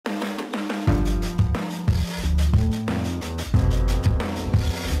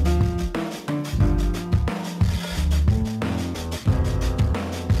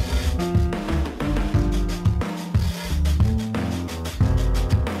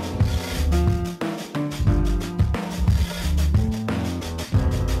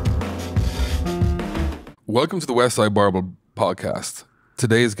Welcome to the Westside Barbell podcast.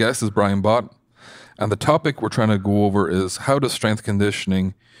 Today's guest is Brian Bott, and the topic we're trying to go over is how does strength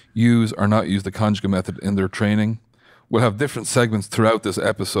conditioning use or not use the conjugate method in their training. We'll have different segments throughout this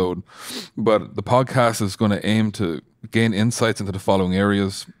episode, but the podcast is going to aim to gain insights into the following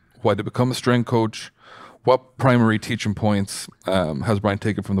areas: why to become a strength coach, what primary teaching points has Brian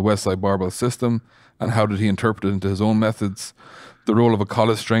taken from the Westside Barbell system, and how did he interpret it into his own methods, the role of a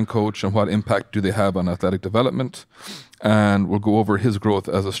college strength coach and what impact do they have on athletic development, and we'll go over his growth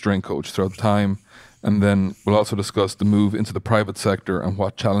as a strength coach throughout time, and then we'll also discuss the move into the private sector and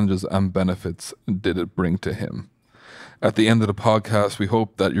what challenges and benefits did it bring to him. At the end of the podcast, we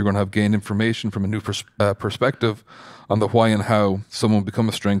hope that you're going to have gained information from a new perspective on the why and how someone will become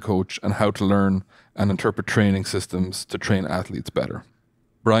a strength coach and how to learn and interpret training systems to train athletes better.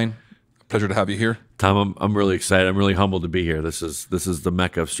 Brian, pleasure to have you here. Tom, I'm really excited. I'm really humbled to be here. This is the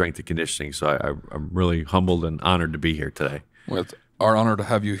mecca of strength and conditioning, so I'm really humbled and honored to be here today. Well, it's our honor to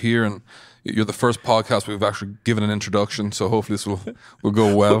have you here, and you're the first podcast we've actually given an introduction, so hopefully this will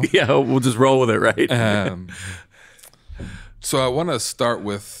go well. Yeah, we'll just roll with it, right? So I want to start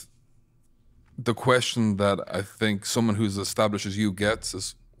with the question that I think someone who's established as you gets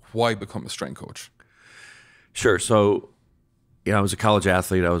is, why become a strength coach? Sure. So, I was a college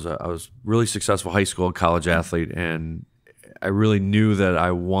athlete. I was really successful high school and college athlete, and I really knew that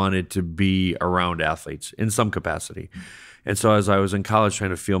I wanted to be around athletes in some capacity. And so as I was in college trying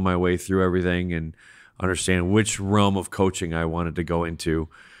to feel my way through everything and understand which realm of coaching I wanted to go into,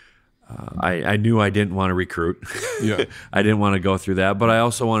 I knew I didn't want to recruit. Yeah. I didn't want to go through that, but I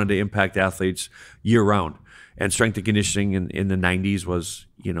also wanted to impact athletes year round. And strength and conditioning in the 90s was,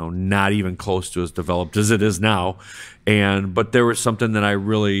 not even close to as developed as it is now. But there was something that I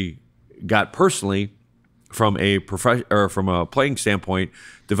really got personally from a playing standpoint,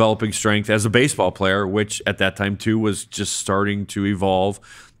 developing strength as a baseball player, which at that time too was just starting to evolve.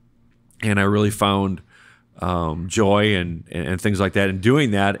 And I really found joy and things like that in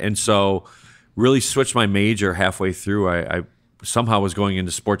doing that. And so really switched my major halfway through. I somehow was going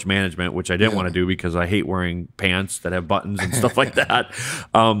into sports management, which I didn't want to do because I hate wearing pants that have buttons and stuff like that.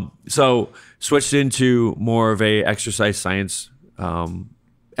 So switched into more of a exercise science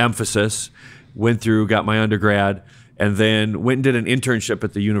emphasis, went through, got my undergrad, and then went and did an internship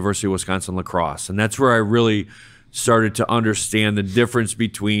at the University of Wisconsin lacrosse. And that's where I really started to understand the difference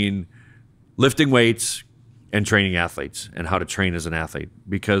between lifting weights and training athletes and how to train as an athlete.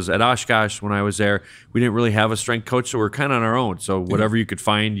 Because at Oshkosh, when I was there, we didn't really have a strength coach, so we were kind of on our own. So whatever you could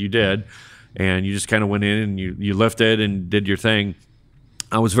find, you did. And you just kind of went in and you lifted and did your thing.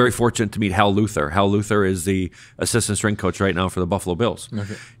 I was very fortunate to meet Hal Luther. Hal Luther is the assistant strength coach right now for the Buffalo Bills.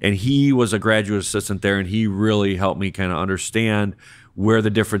 Okay. And he was a graduate assistant there, and he really helped me kind of understand where the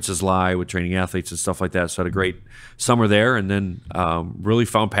differences lie with training athletes and stuff like that. So I had a great summer there, and then really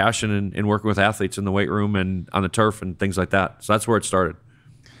found passion in working with athletes in the weight room and on the turf and things like that. So that's where it started.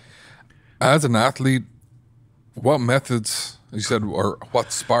 As an athlete, what methods, you said, or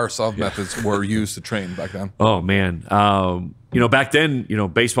what soft methods were used to train back then? Oh, man. Back then,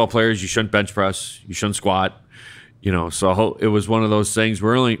 baseball players, you shouldn't bench press, you shouldn't squat, so it was one of those things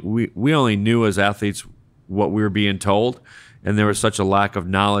where we only knew as athletes what we were being told. And there was such a lack of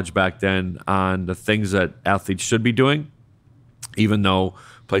knowledge back then on the things that athletes should be doing, even though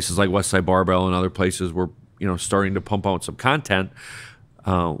places like Westside Barbell and other places were, starting to pump out some content.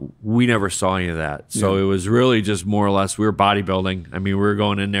 We never saw any of that. So It was really just more or less, we were bodybuilding. I mean, we were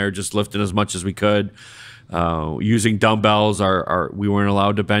going in there just lifting as much as we could, using dumbbells. We weren't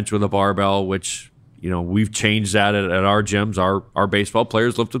allowed to bench with a barbell, which, we've changed that at our gyms. Our baseball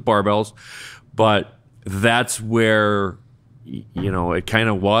players lift with barbells. But that's where it kind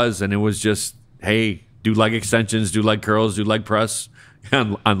of was, and it was just, hey, do leg extensions, do leg curls, do leg press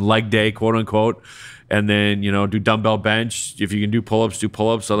on leg day, quote unquote, and then do dumbbell bench. If you can do pull-ups, do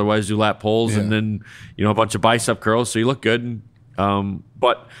pull-ups. Otherwise, do lat pulls, and then a bunch of bicep curls, so you look good.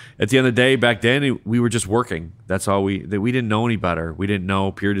 But at the end of the day, back then we were just working. That's all we didn't know any better. We didn't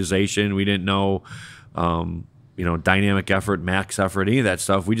know periodization. We didn't know dynamic effort, max effort, any of that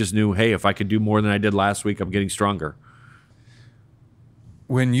stuff. We just knew, hey, if I could do more than I did last week, I'm getting stronger.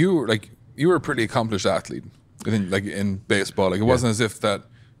 When you were a pretty accomplished athlete, I think, in baseball, it wasn't as if that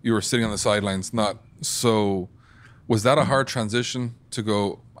you were sitting on the sidelines. So was that a hard transition to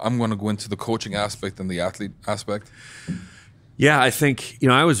go, I'm going to go into the coaching aspect and the athlete aspect? Yeah, I think,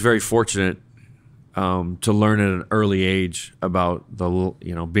 I was very fortunate to learn at an early age about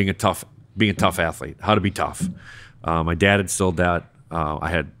being a tough athlete, how to be tough. My dad instilled that. I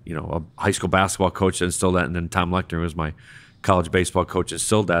had, a high school basketball coach that instilled that, and then Tom Lechner was my college baseball coach,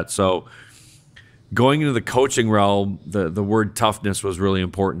 instilled that. So going into the coaching realm, the word toughness was really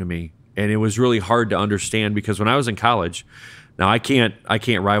important to me. And it was really hard to understand because when I was in college, now I can't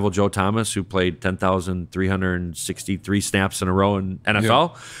rival Joe Thomas, who played 10,363 snaps in a row in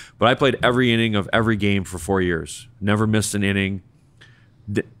NFL, but I played every inning of every game for 4 years. Never missed an inning.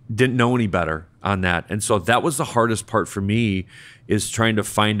 Didn't know any better on that. And so that was the hardest part for me, is trying to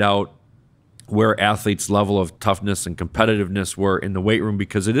find out where athletes' level of toughness and competitiveness were in the weight room,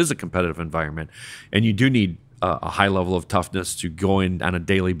 because it is a competitive environment and you do need a high level of toughness to go in on a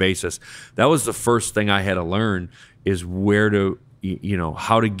daily basis. That was the first thing I had to learn, is where to,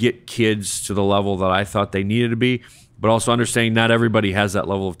 how to get kids to the level that I thought they needed to be, but also understanding not everybody has that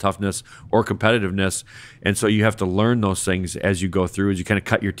level of toughness or competitiveness. And so you have to learn those things as you go through, as you kind of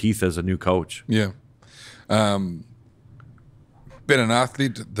cut your teeth as a new coach. Yeah. Been an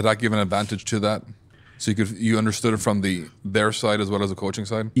athlete, did that give an advantage to that? So you understood it from their side as well as the coaching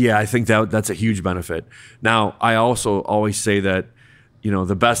side? Yeah, I think that's a huge benefit. Now, I also always say that,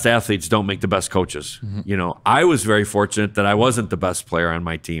 the best athletes don't make the best coaches. Mm-hmm. I was very fortunate that I wasn't the best player on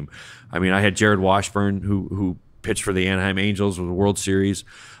my team. I mean, I had Jared Washburn, who pitched for the Anaheim Angels with the World Series.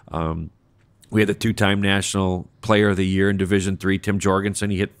 We had the 2-time National Player of the Year in Division III, Tim Jorgensen.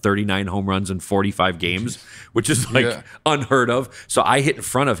 He hit 39 home runs in 45 games, which is unheard of. So I hit in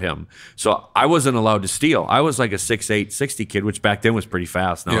front of him. So I wasn't allowed to steal. I was like a 6'8", 60 kid, which back then was pretty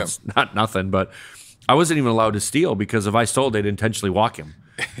fast. Now it's not nothing, but I wasn't even allowed to steal, because if I stole, they'd intentionally walk him.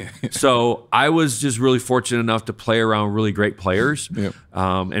 So I was just really fortunate enough to play around really great players,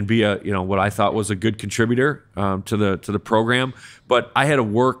 and be what I thought was a good contributor to the program. But I had to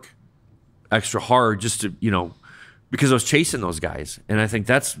work extra hard just to, because I was chasing those guys. And I think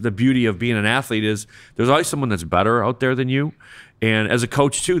that's the beauty of being an athlete, is there's always someone that's better out there than you. And as a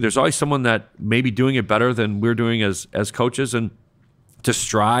coach too, there's always someone that may be doing it better than we're doing as coaches. And to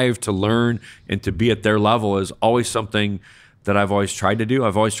strive to learn and to be at their level is always something that I've always tried to do.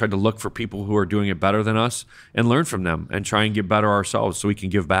 I've always tried to look for people who are doing it better than us and learn from them and try and get better ourselves so we can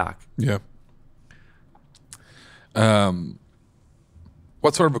give back. Yeah.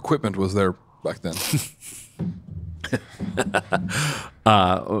 What sort of equipment was there back then?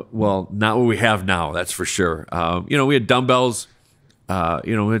 Well, not what we have now, that's for sure. We had dumbbells, we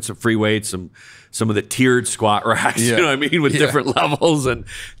had some free weights, some of the tiered squat racks, you know what I mean, with different levels and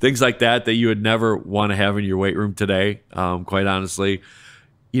things like that you would never want to have in your weight room today, quite honestly.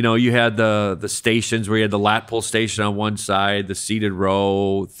 You had the stations where you had the lat pull station on one side, the seated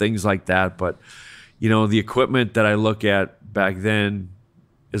row, things like that. But, the equipment that I look at back then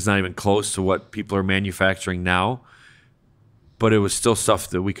is not even close to what people are manufacturing now, but it was still stuff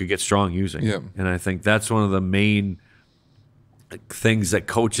that we could get strong using. Yeah. And I think that's one of the main things that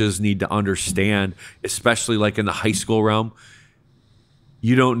coaches need to understand, especially like in the high school realm.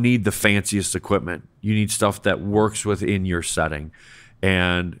 You don't need the fanciest equipment. You need stuff that works within your setting.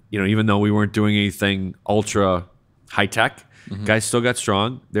 And, even though we weren't doing anything ultra high tech, guys still got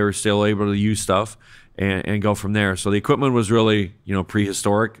strong. They were still able to use stuff and go from there. So the equipment was really,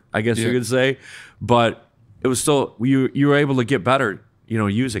 prehistoric, I guess you could say, but it was still, you were able to get better,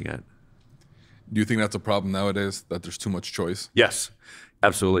 using it. Do you think that's a problem nowadays, that there's too much choice? Yes,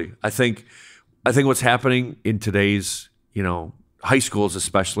 absolutely. I think what's happening in today's, high schools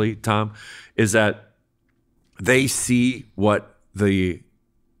especially, Tom, is that they see what the,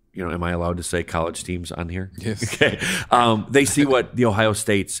 am I allowed to say college teams on here? Yes. Okay. They see what the Ohio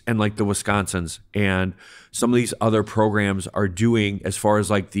States and like the Wisconsins and some of these other programs are doing as far as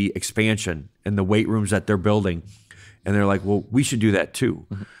like the expansion and the weight rooms that they're building. And they're like, well, we should do that too.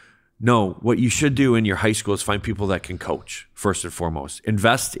 Mm-hmm. No, what you should do in your high school is find people that can coach, first and foremost.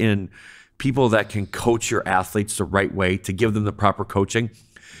 Invest in people that can coach your athletes the right way, to give them the proper coaching.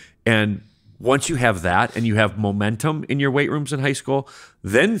 And once you have that and you have momentum in your weight rooms in high school,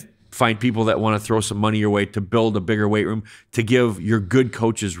 then find people that want to throw some money your way to build a bigger weight room, to give your good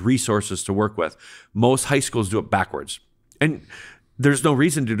coaches resources to work with. Most high schools do it backwards. And there's no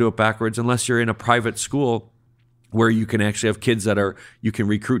reason to do it backwards unless you're in a private school where you can actually have kids that you can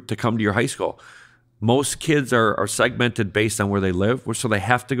recruit to come to your high school. Most kids are segmented based on where they live, so they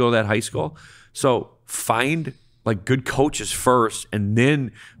have to go to that high school. So find like good coaches first and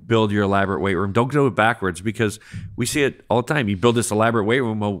then build your elaborate weight room. Don't do it backwards, because we see it all the time. You build this elaborate weight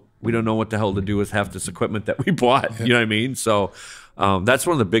room, well, we don't know what the hell to do with half this equipment that we bought. You know what I mean? So that's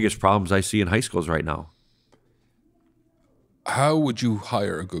one of the biggest problems I see in high schools right now. How would you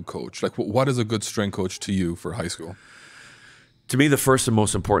hire a good coach? Like, what is a good strength coach to you for high school? To me, the first and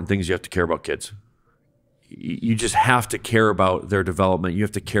most important thing is you have to care about kids. You just have to care about their development. You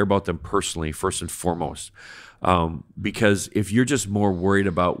have to care about them personally, first and foremost. Because if you're just more worried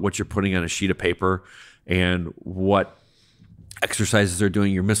about what you're putting on a sheet of paper and what exercises they're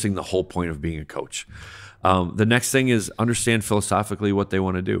doing, you're missing the whole point of being a coach. The next thing is understand philosophically what they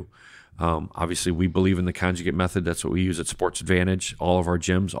want to do. Obviously, we believe in the Conjugate method. That's what we use at Sports AdvantEdge, all of our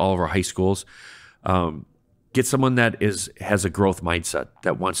gyms, all of our high schools. Get someone that has a growth mindset,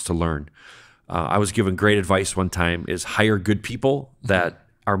 that wants to learn. I was given great advice one time, is hire good people that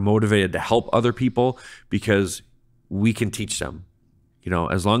are motivated to help other people, because we can teach them.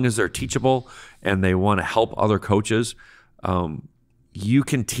 As long as they're teachable and they want to help other coaches, you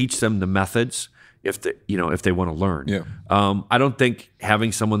can teach them the methods if they want to learn. Yeah. I don't think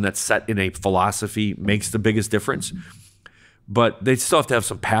having someone that's set in a philosophy makes the biggest difference, but they still have to have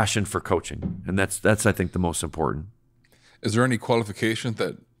some passion for coaching, and that's I think the most important. Is there any qualification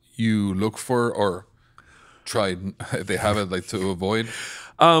that you look for or try, if they have it, like to avoid?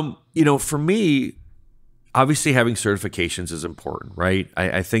 For me, obviously having certifications is important, right?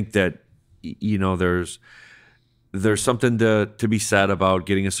 I think that there's something to be said about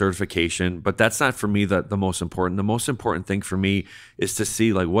getting a certification, but that's not for me the most important. The most important thing for me is to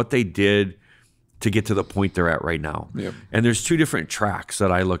see like what they did to get to the point they're at right now. Yep. And there's two different tracks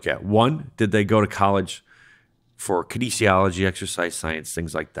that I look at. One, did they go to college for kinesiology, exercise science,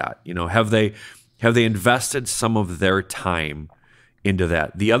 things like that? Have they invested some of their time into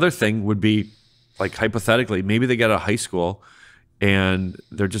that? The other thing would be, like, hypothetically, maybe they get out of high school and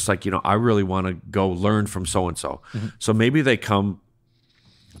they're just like, I really want to go learn from so-and-so. Mm-hmm. So maybe they come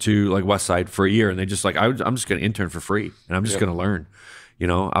to like Westside for a year and they just like, I'm just going to intern for free and I'm just going to learn.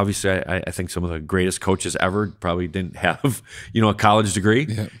 Obviously I think some of the greatest coaches ever probably didn't have, a college degree,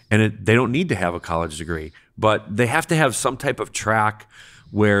 and they don't need to have a college degree, but they have to have some type of track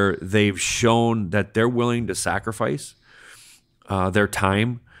where they've shown that they're willing to sacrifice their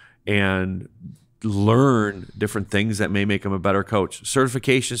time and learn different things that may make them a better coach.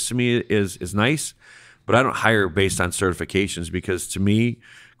 Certifications to me is nice, but I don't hire based on certifications, because to me,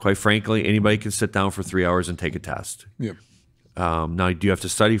 quite frankly, anybody can sit down for 3 hours and take a test. Yep. Now, do you have to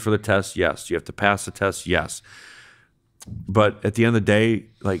study for the test? Yes. Do you have to pass the test? Yes. But at the end of the day,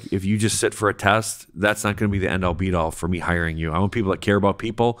 like, if you just sit for a test, that's not going to be the end all be all for me hiring you. I want people that care about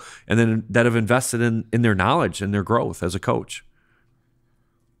people and then that have invested in their knowledge and their growth as a coach.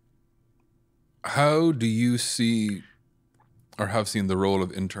 How do you see or have seen the role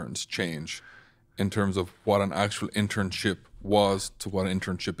of interns change in terms of what an actual internship was to what an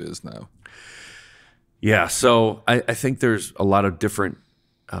internship is now? Yeah, so I think there's a lot of different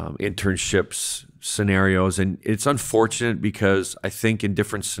internships scenarios, and it's unfortunate because I think in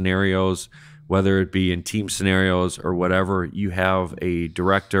different scenarios, whether it be in team scenarios or whatever, you have a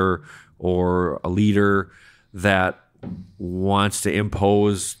director or a leader that wants to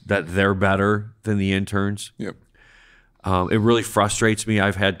impose that they're better than the interns. Yep. It really frustrates me.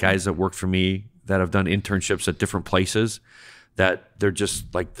 I've had guys that work for me that have done internships at different places that they're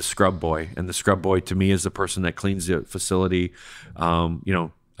just like the scrub boy. And the scrub boy to me is the person that cleans the facility,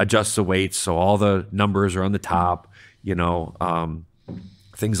 adjusts the weights so all the numbers are on the top,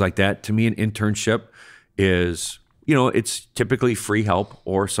 things like that. To me, an internship is, it's typically free help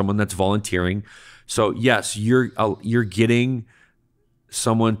or someone that's volunteering. So yes, you're getting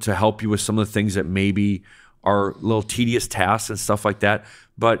someone to help you with some of the things that maybe are little tedious tasks and stuff like that.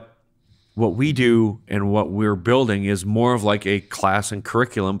 But what we do and what we're building is more of like a class and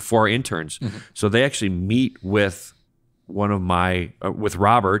curriculum for our interns. Mm-hmm. So they actually meet with with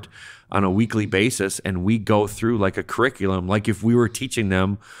Robert on a weekly basis, and we go through like a curriculum, like if we were teaching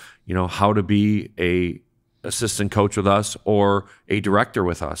them, how to be a assistant coach with us or a director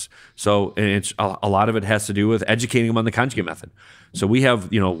with us. So, and it's a lot of it has to do with educating them on the Conjugate method. So we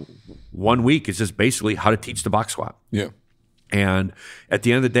have, 1 week is just basically how to teach the box squat. Yeah. And at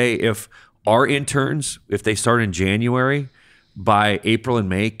the end of the day, if our interns, if they start in January, by April and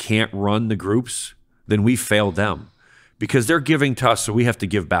May can't run the groups, then we failed them, because they're giving to us, so we have to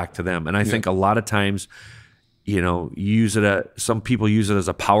give back to them. And I think a lot of times, some people use it as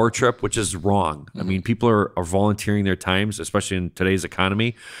a power trip, which is wrong. Mm-hmm. I mean, people are volunteering their times, especially in today's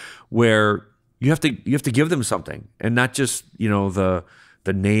economy, where you have to give them something, and not just,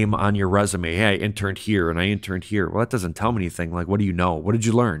 the name on your resume. Hey, I interned here and I interned here. Well, that doesn't tell me anything. Like, what do you know? What did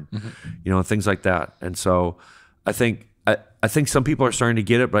you learn? Mm-hmm. Things like that. And so I think some people are starting to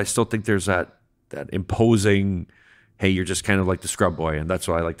get it, but I still think there's that imposing, hey, you're just kind of like the scrub boy, and that's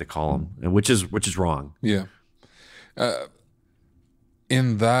what I like to call them, and which is wrong. Yeah.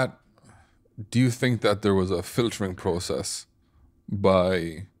 In that, do you think that there was a filtering process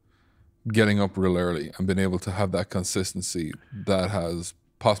by getting up real early and being able to have that consistency that has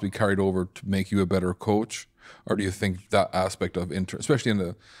possibly carried over to make you a better coach? Or do you think that aspect of especially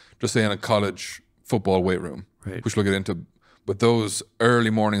in just say in a college football weight room, right, which we'll get into, but those early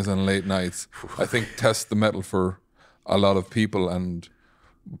mornings and late nights, I think test the metal for a lot of people,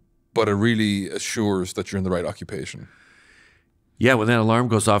 but it really assures that you're in the right occupation. Yeah, when that alarm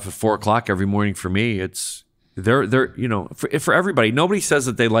goes off at 4 o'clock every morning for me, it's they're for everybody. Nobody says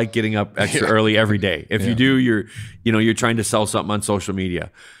that they like getting up extra early every day. If you do, you're trying to sell something on social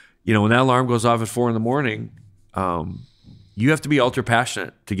media. When that alarm goes off at 4 in the morning, you have to be ultra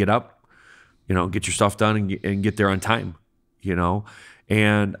passionate to get up, get your stuff done and get there on time,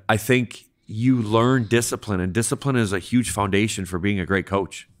 And I think you learn discipline, and discipline is a huge foundation for being a great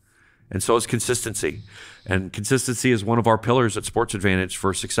coach. And so is consistency. And consistency is one of our pillars at Sports Advantage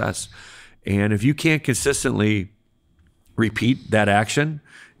for success. And if you can't consistently repeat that action,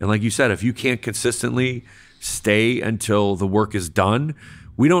 and like you said, if you can't consistently stay until the work is done,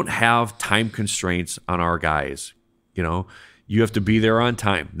 we don't have time constraints on our guys. You have to be there on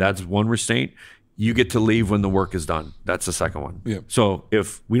time. That's one restraint. You get to leave when the work is done. That's the second one. Yeah. So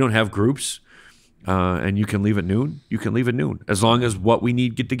if we don't have groups, and you can leave at noon, you can leave at noon, as long as what we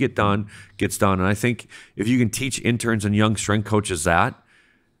need to get done gets done. And I think if you can teach interns and young strength coaches that,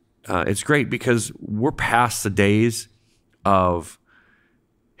 it's great, because we're past the days of,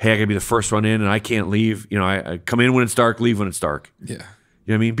 hey, I gotta be the first one in and I can't leave. I come in when it's dark, leave when it's dark. Yeah.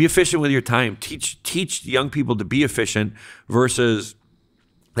 You know what I mean? Be efficient with your time. Teach young people to be efficient versus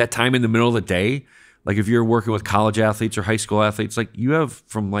that time in the middle of the day. Like if you're working with college athletes or high school athletes, like you have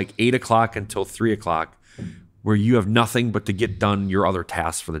from like 8 o'clock until 3 o'clock where you have nothing but to get done your other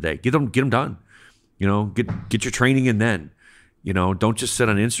tasks for the day. Get them done. Get your training in then. Don't just sit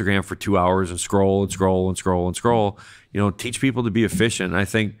on Instagram for 2 hours and scroll and scroll and scroll and scroll. Teach people to be efficient. And I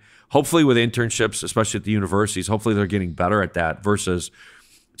think hopefully with internships, especially at the universities, hopefully they're getting better at that versus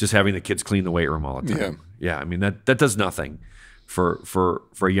just having the kids clean the weight room all the time. Yeah. I mean, that does nothing for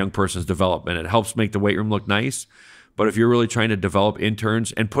a young person's development. It helps make the weight room look nice. But if you're really trying to develop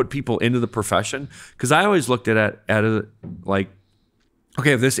interns and put people into the profession, because I always looked at it like,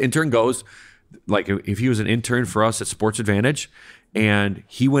 okay, if this intern goes, like if he was an intern for us at Sports Advantage and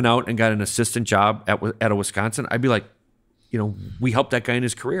he went out and got an assistant job at a Wisconsin, I'd be like, we helped that guy in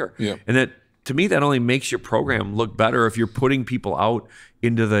his career. Yeah. And that, to me, that only makes your program look better if you're putting people out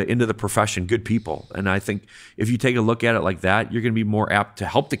into the profession, good people. And I think if you take a look at it like that, you're going to be more apt to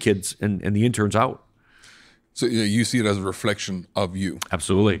help the kids and the interns out. So you see it as a reflection of you.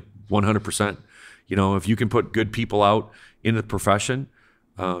 Absolutely, 100%. If you can put good people out into the profession,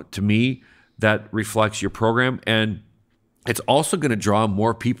 to me, that reflects your program. And it's also going to draw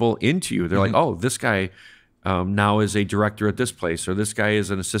more people into you. They're like, oh, this guy now is a director at this place, or this guy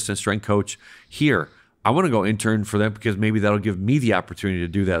is an assistant strength coach here. I want to go intern for them because maybe that'll give me the opportunity to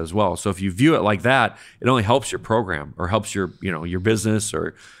do that as well. So if you view it like that, it only helps your program or helps your business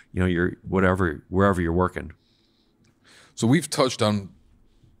or your whatever, wherever you're working. So we've touched on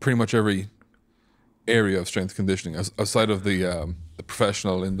pretty much every area of strength conditioning aside of the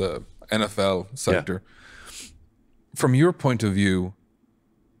professional in the NFL sector. Yeah. From your point of view,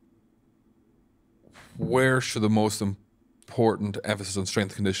 where should the most important emphasis on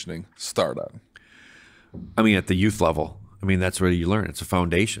strength conditioning start at? I mean, at the youth level. I mean, that's where you learn. It's a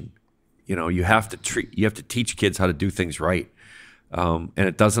foundation. You have to teach kids how to do things right. And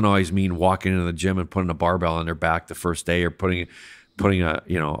it doesn't always mean walking into the gym and putting a barbell on their back the first day or putting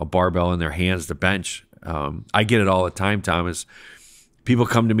a barbell in their hands to bench. I get it all the time, Thomas. People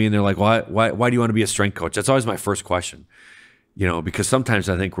come to me and they're like, why do you want to be a strength coach? That's always my first question. Because sometimes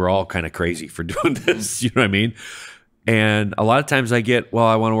I think we're all kind of crazy for doing this. You know what I mean? And a lot of times I get, well,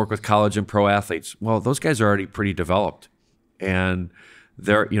 I want to work with college and pro athletes. Well, those guys are already pretty developed. And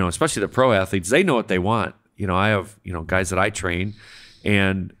they're, especially the pro athletes, they know what they want. I have, guys that I train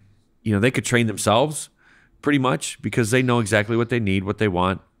and, they could train themselves pretty much because they know exactly what they need, what they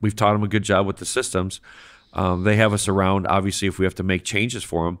want. We've taught them a good job with the systems. They have us around, obviously, if we have to make changes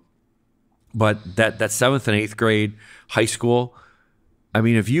for them. But that 7th and 8th grade, high school, I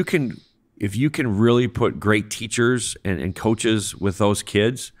mean, if you can really put great teachers and coaches with those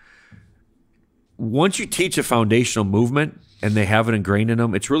kids, once you teach a foundational movement and they have it ingrained in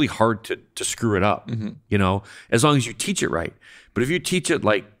them, it's really hard to screw it up, as long as you teach it right. But if you teach it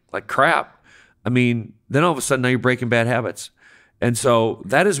like crap, I mean, then all of a sudden now you're breaking bad habits. And so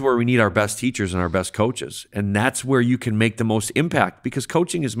that is where we need our best teachers and our best coaches. And that's where you can make the most impact, because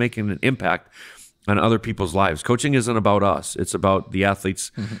coaching is making an impact on other people's lives. Coaching isn't about us. It's about the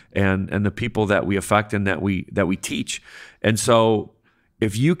athletes and the people that we affect and that we teach. And so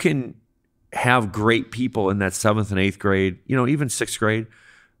if you can have great people in that 7th and 8th grade, even 6th grade,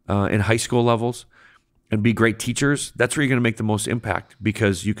 in high school levels and be great teachers, that's where you're going to make the most impact,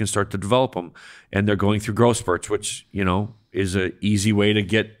 because you can start to develop them. And they're going through growth spurts, which, is an easy way to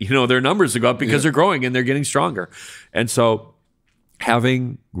get, their numbers to go up, because they're growing and they're getting stronger. And so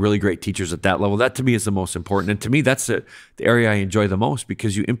having really great teachers at that level, that to me is the most important. And to me, that's the area I enjoy the most,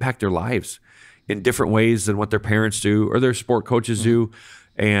 because you impact their lives in different ways than what their parents do or their sport coaches do.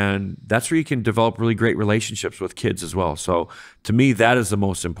 And that's where you can develop really great relationships with kids as well. So to me, that is the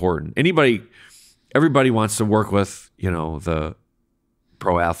most important. Everybody wants to work with, the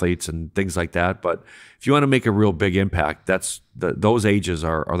pro athletes and things like that. But if you want to make a real big impact, those ages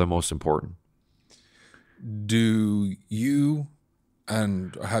are the most important. Do you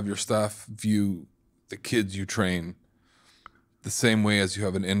and have your staff view the kids you train the same way as you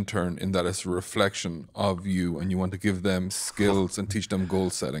have an intern, in that it's a reflection of you and you want to give them skills and teach them goal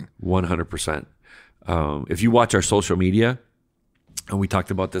setting? 100%. If you watch our social media, and we talked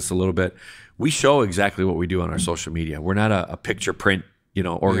about this a little bit, we show exactly what we do on our social media. We're not a picture print,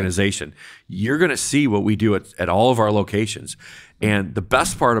 organization. You're going to see what we do at all of our locations. And the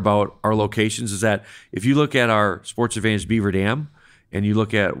best part about our locations is that if you look at our Sports Advantage Beaver Dam, and you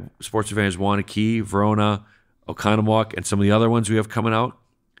look at Sports Advantage Wanakee, Verona, Oconomowoc, and some of the other ones we have coming out,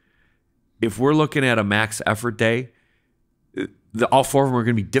 if we're looking at a max effort day, all four of them are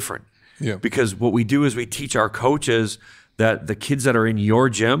going to be different. Yeah. Because what we do is we teach our coaches that the kids that are in your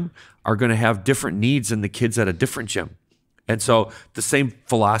gym are going to have different needs than the kids at a different gym. And so the same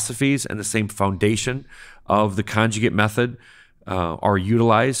philosophies and the same foundation of the Conjugate method are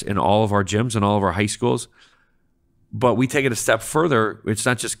utilized in all of our gyms and all of our high schools. But we take it a step further. It's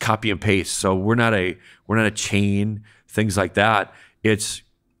not just copy and paste. So we're not a chain, things like that. It's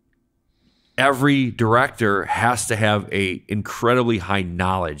every director has to have a incredibly high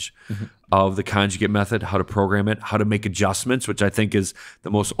knowledge of the Conjugate method, how to program it, how to make adjustments, which I think is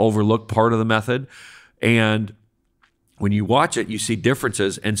the most overlooked part of the method. And when you watch it, you see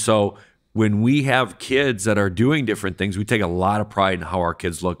differences. And so when we have kids that are doing different things, we take a lot of pride in how our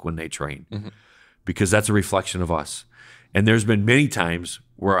kids look when they train. Because that's a reflection of us. And there's been many times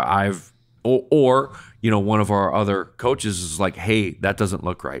where or one of our other coaches is like, hey, that doesn't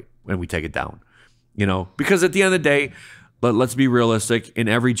look right, and we take it down. Because at the end of the day, let's be realistic. In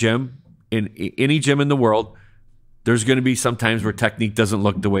every gym, in any gym in the world, there's going to be some times where technique doesn't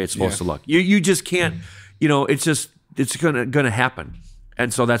look the way it's supposed to look. You just can't, it's going to happen.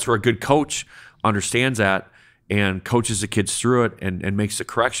 And so that's where a good coach understands that and coaches the kids through it and makes the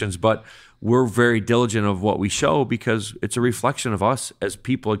corrections. But we're very diligent of what we show, because it's a reflection of us as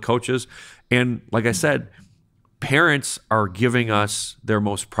people and coaches. And like I said, parents are giving us their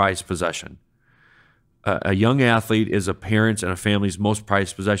most prized possession. A young athlete is a parent's and a family's most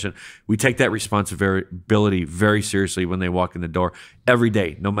prized possession. We take that responsibility very seriously when they walk in the door every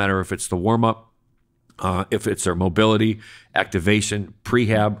day, no matter if it's the warm-up, if it's their mobility, activation,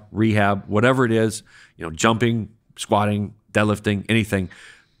 prehab, rehab, whatever it is, jumping, squatting, deadlifting, anything.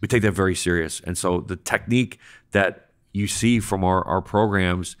 We take that very serious. And so the technique that you see from our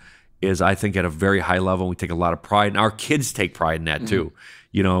programs is, I think, at a very high level. We take a lot of pride, and our kids take pride in that too,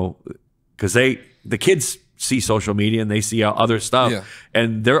 because the kids see social media and they see other stuff,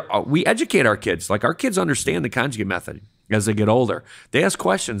 and we educate our kids. Like, our kids understand the Conjugate method as they get older. They ask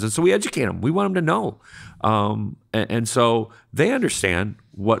questions, and so we educate them. We want them to know, and so they understand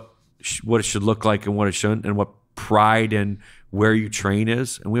what it should look like and what it shouldn't, and what pride and where you train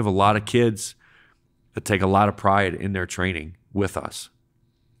is. And we have a lot of kids that take a lot of pride in their training with us.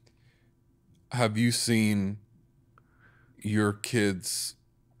 Have you seen your kids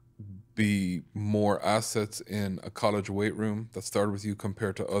be more assets in a college weight room that started with you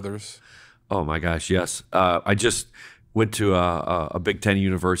compared to others? Oh my gosh, yes. I just went to a Big Ten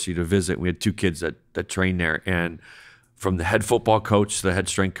university to visit. We had two kids that trained there, and from the head football coach to the head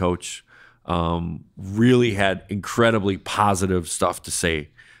strength coach, really had incredibly positive stuff to say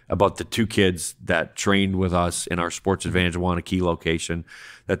about the two kids that trained with us in our Sports Advantage Wanakee location,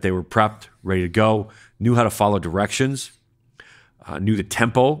 that they were prepped, ready to go, knew how to follow directions, knew the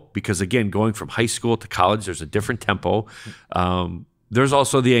tempo, because again, going from high school to college, there's a different tempo. There's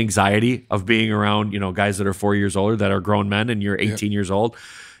also the anxiety of being around, guys that are 4 years older that are grown men, and you're 18 years old.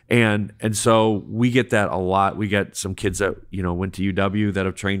 And so we get that a lot. We get some kids that, went to UW that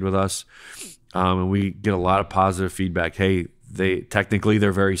have trained with us. And we get a lot of positive feedback. Hey,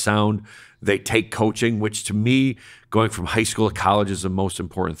 they're very sound. They take coaching, which to me, going from high school to college is the most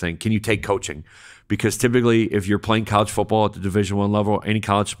important thing. Can you take coaching? Because typically, if you're playing college football at the Division I level, any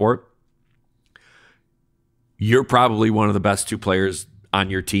college sport, you're probably one of the best two players on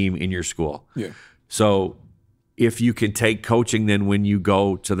your team in your school. Yeah. So if you can take coaching, then when you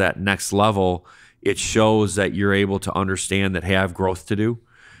go to that next level, it shows that you're able to understand that, hey, I have growth to do.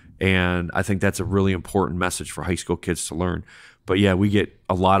 And I think that's a really important message for high school kids to learn. But yeah, we get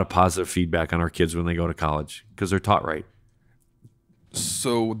a lot of positive feedback on our kids when they go to college because they're taught right.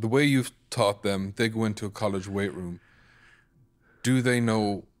 So the way you've taught them, they go into a college weight room. Do they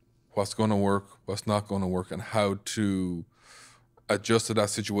know what's going to work, what's not going to work, and how to adjust to that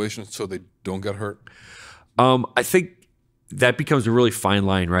situation so they don't get hurt? I think that becomes a really fine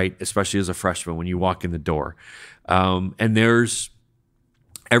line, right? Especially as a freshman when you walk in the door. And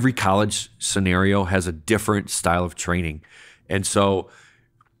every college scenario has a different style of training. And so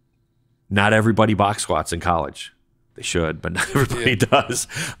not everybody box squats in college. They should, but not everybody does.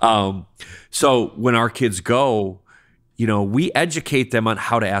 So when our kids go, we educate them on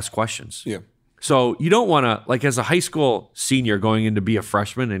how to ask questions. Yeah. So you don't want to, like as a high school senior going in to be a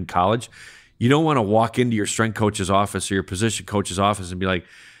freshman in college, you don't want to walk into your strength coach's office or your position coach's office and be like,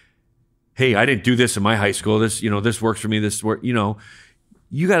 hey, I didn't do this in my high school. This, this works for me. This work,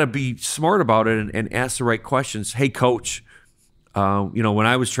 you got to be smart about it and ask the right questions. Hey, coach, when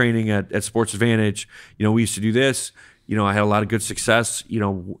I was training at Sports Advantage, we used to do this. I had a lot of good success.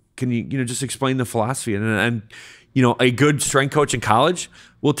 Can you, just explain the philosophy? And a good strength coach in college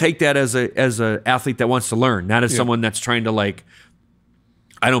will take that as a athlete that wants to learn, not as someone that's trying to like,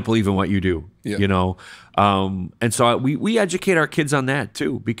 I don't believe in what you do, and so we educate our kids on that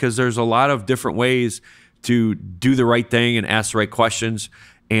too, because there's a lot of different ways to do the right thing and ask the right questions,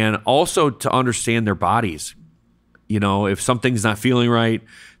 and also to understand their bodies. If something's not feeling right,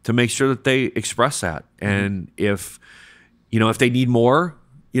 to make sure that they express that. And if they need more,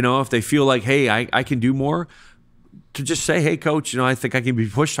 if they feel like, hey, I can do more, to just say, hey, coach, I think I can be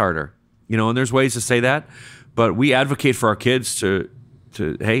pushed harder, and there's ways to say that. But we advocate for our kids to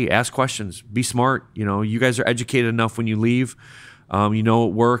hey, ask questions, be smart. You guys are educated enough when you leave.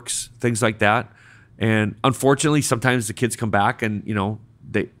 It works, things like that. And unfortunately, sometimes the kids come back and,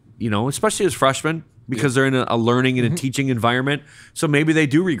 they, especially as freshmen, because they're in a learning and a teaching environment. So maybe they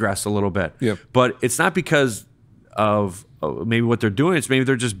do regress a little bit. Yeah. But it's not because of maybe what they're doing. It's maybe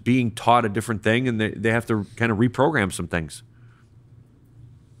they're just being taught a different thing and they have to kind of reprogram some things.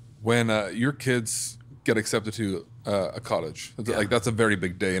 When your kids get accepted to a college, like that's a very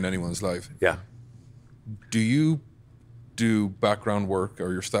big day in anyone's life. Yeah. Do you do background work,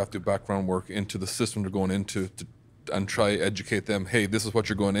 or your staff do background work into the system they're going into and try to educate them, hey, this is what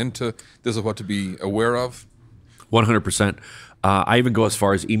you're going into, this is what to be aware of? 100%. I even go as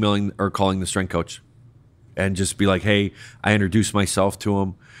far as emailing or calling the strength coach and just be like, hey, I introduce myself to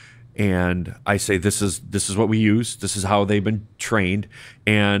them and I say, this is what we use. This is how they've been trained.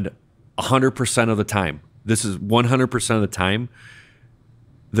 And 100% of the time, this is 100% of the time,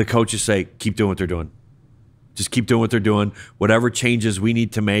 the coaches say, keep doing what they're doing. Just keep doing what they're doing. Whatever changes we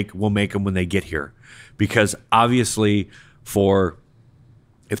need to make, we'll make them when they get here. Because obviously,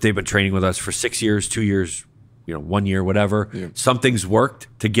 if they've been training with us for 6 years, 2 years, 1 year, whatever, something's worked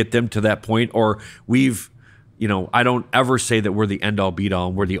to get them to that point. Or I don't ever say that we're the end all be all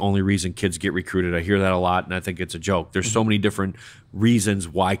and we're the only reason kids get recruited. I hear that a lot and I think it's a joke. There's so many different reasons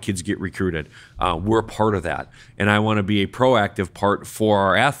why kids get recruited. We're a part of that. And I want to be a proactive part for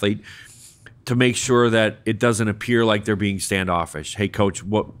our athlete to make sure that it doesn't appear like they're being standoffish. Hey, coach,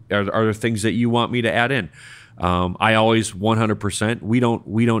 what are there things that you want me to add in? I always 100%. We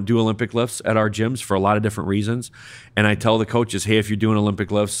don't do Olympic lifts at our gyms for a lot of different reasons. And I tell the coaches, hey, if you're doing Olympic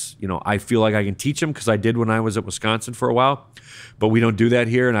lifts, I feel like I can teach them because I did when I was at Wisconsin for a while. But we don't do that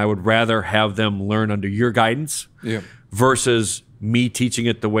here. And I would rather have them learn under your guidance versus me teaching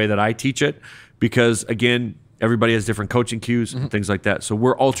it the way that I teach it. Because again, everybody has different coaching cues and things like that. So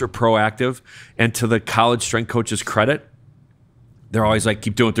we're ultra proactive. And to the college strength coaches' credit, they're always like,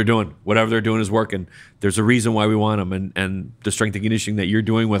 keep doing what they're doing. Whatever they're doing is working. There's a reason why we want them. And the strength and conditioning that you're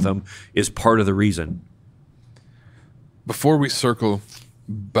doing with them is part of the reason. Before we circle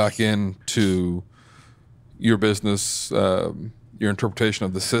back into your business, your interpretation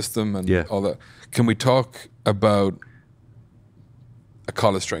of the system and all that, can we talk about a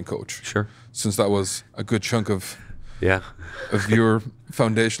college strength coach? Sure. Since that was a good chunk of of your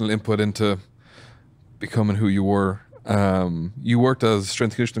foundational input into becoming who you were. You worked as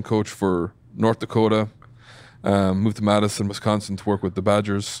strength and conditioning coach for North Dakota, moved to Madison, Wisconsin to work with the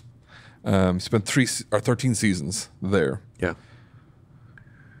Badgers. Spent 13 seasons there. Yeah.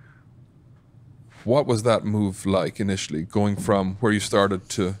 What was that move like initially, going from where you started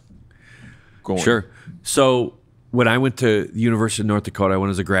to going? Sure. So when I went to the University of North Dakota, I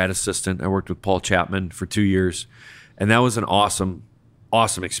went as a grad assistant. I worked with Paul Chapman for 2 years, and that was an awesome,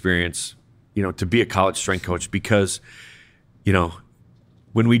 awesome experience. to be a college strength coach because,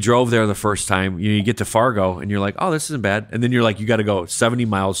 when we drove there the first time, you get to Fargo and you're like, oh, this isn't bad. And then you're like, you got to go 70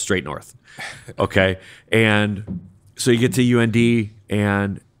 miles straight north. Okay. And so you get to UND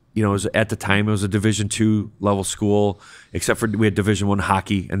and, at the time it was a Division II level school, except for we had Division I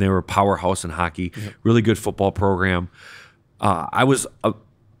hockey and they were a powerhouse in hockey, really good football program. I was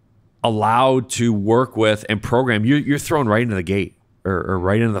allowed to work with and program. You're thrown right into the gate or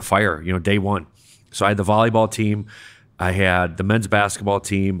right into the fire, day one. So I had the volleyball team. I had the men's basketball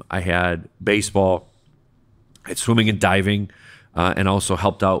team. I had baseball. I had swimming and diving, and also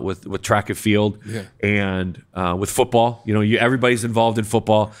helped out with track and field and with football. Everybody's involved in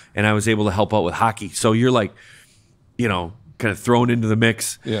football, and I was able to help out with hockey. So you're like, kind of thrown into the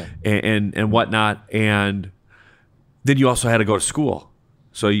mix and whatnot. And then you also had to go to school.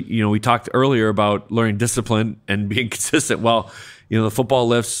 So, we talked earlier about learning discipline and being consistent. Well, the football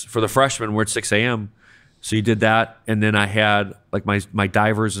lifts for the freshmen were at 6 a.m., so you did that, and then I had like my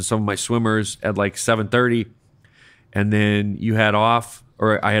divers and some of my swimmers at like 7:30, and then you had off,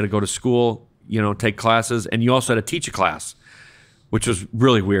 or I had to go to school, take classes, and you also had to teach a class, which was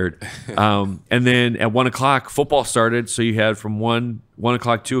really weird. And then at 1 o'clock, football started, so you had from 1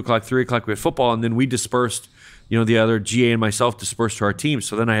 o'clock, 2 o'clock, 3 o'clock, we had football, and then we dispersed. The other GA and myself dispersed to our teams.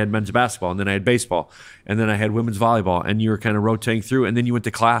 So then I had men's basketball, and then I had baseball, and then I had women's volleyball, and you were kind of rotating through. And then you went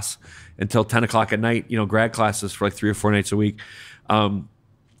to class until 10 o'clock at night, grad classes for like 3 or 4 nights a week. And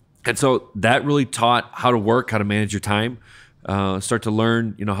so that really taught how to work, how to manage your time, start to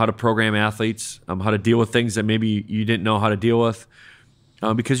learn, how to program athletes, how to deal with things that maybe you didn't know how to deal with,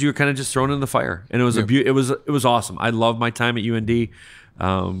 because you were kind of just thrown in the fire. And it was it was awesome. I loved my time at UND.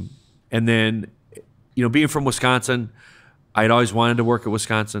 And then, being from Wisconsin, I'd always wanted to work at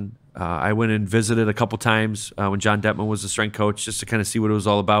Wisconsin. I went and visited a couple times when John Detman was the strength coach, just to kind of see what it was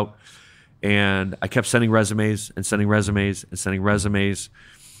all about. And I kept sending resumes and sending resumes and sending resumes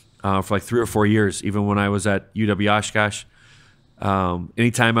for like 3 or 4 years, even when I was at UW Oshkosh.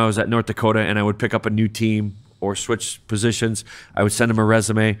 Anytime I was at North Dakota and I would pick up a new team or switch positions, I would send him a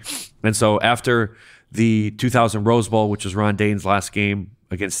resume. And so after the 2000 Rose Bowl, which was Ron Dayne's last game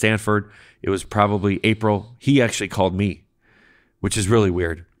against Stanford, it was probably April. He actually called me, which is really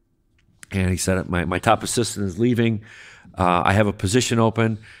weird. And he said, my top assistant is leaving. I have a position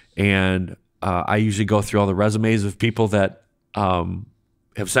open, and I usually go through all the resumes of people that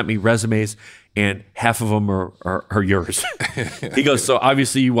have sent me resumes, and half of them are yours. He goes, so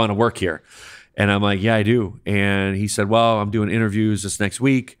obviously you want to work here. And I'm like, yeah, I do. And he said, well, I'm doing interviews this next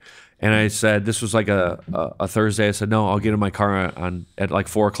week. And I said, this was like a Thursday. I said, no, I'll get in my car at like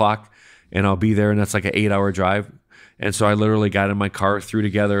 4 o'clock. And I'll be there, and that's like an 8-hour drive. And so I literally got in my car, threw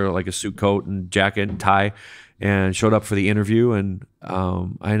together like a suit coat and jacket and tie, and showed up for the interview, and I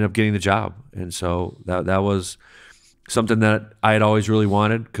ended up getting the job. And so that was something that I had always really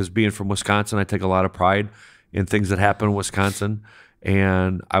wanted, because being from Wisconsin, I take a lot of pride in things that happen in Wisconsin.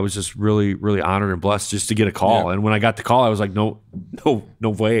 And I was just really, really honored and blessed just to get a call. Yeah. And when I got the call, I was like, no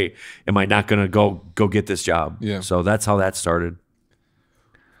way am I not going to go get this job. Yeah. So that's how that started.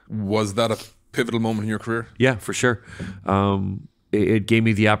 Was that a pivotal moment in your career? Yeah, for sure. It gave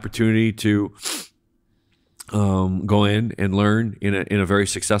me the opportunity to go in and learn in a very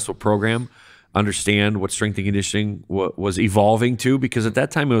successful program, understand what strength and conditioning was evolving to, because at that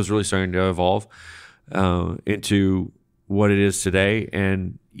time it was really starting to evolve into what it is today.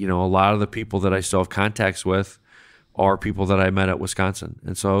 And a lot of the people that I still have contacts with are people that I met at Wisconsin.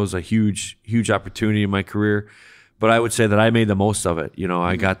 And so it was a huge, huge opportunity in my career. But I would say that I made the most of it.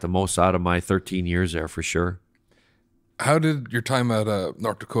 I got the most out of my 13 years there, for sure. How did your time at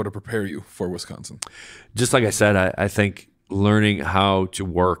North Dakota prepare you for Wisconsin? Just like I said, I think learning how to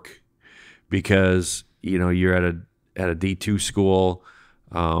work, because you're at a D2 school,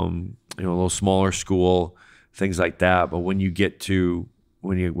 a little smaller school, things like that. But when you get to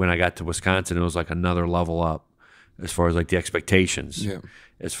when I got to Wisconsin, it was like another level up as far as like the expectations,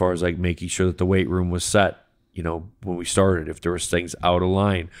 as far as like making sure that the weight room was set. When we started, if there was things out of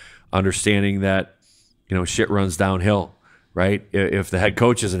line, understanding that, shit runs downhill, right? If the head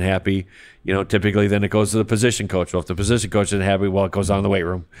coach isn't happy, typically then it goes to the position coach. Well, if the position coach isn't happy, well, it goes on in the weight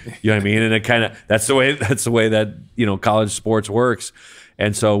room. You know what I mean? And it kind of, that's the way that, college sports works.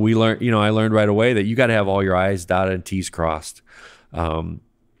 And so we learned, I learned right away that you got to have all your I's dotted and T's crossed. And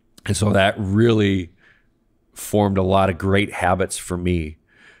so that really formed a lot of great habits for me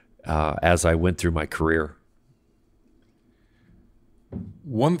as I went through my career.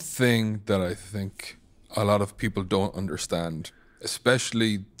 One thing that I think a lot of people don't understand,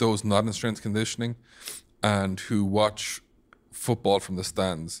 especially those not in strength conditioning and who watch football from the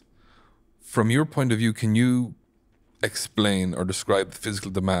stands, From your point of view, can you explain or describe the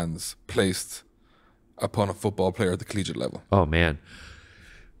physical demands placed upon a football player at the collegiate level? Oh, man.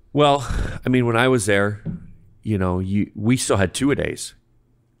 Well, I mean, when I was there, you know, we still had 2-a-days.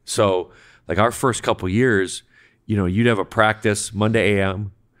 So, like our first couple years, you know, you'd have a practice Monday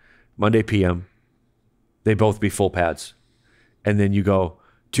a.m., Monday p.m. They both be full pads. And then you go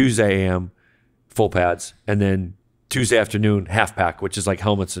Tuesday a.m., full pads. And then Tuesday afternoon, half pack, which is like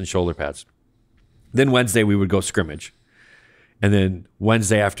helmets and shoulder pads. Then Wednesday, we would go scrimmage. And then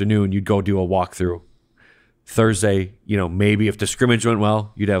Wednesday afternoon, you'd go do a walkthrough. Thursday, you know, maybe if the scrimmage went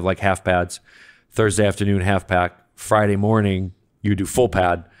well, you'd have like half pads. Thursday afternoon, half pack. Friday morning, you do full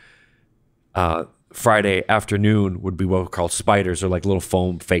pad. Friday afternoon would be what we call spiders, or like little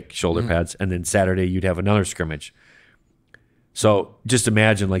foam fake shoulder pads. And then Saturday, you'd have another scrimmage. So just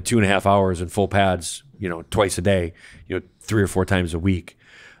imagine like 2.5 hours in full pads, you know, twice a day, you know, 3 or 4 times a week.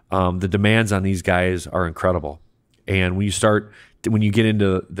 The demands on these guys are incredible. And when you get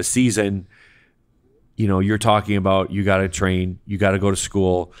into the season, you know, you're talking about, you got to train, you got to go to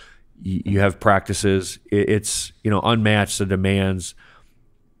school, you have practices. It's, you know, unmatched, the demands,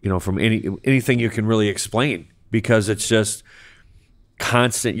 you know, from anything you can really explain, because it's just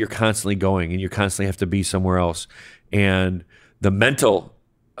constant. You're constantly going, and you constantly have to be somewhere else. And the mental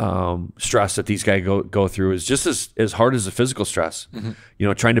stress that these guys go through is just as hard as the physical stress, you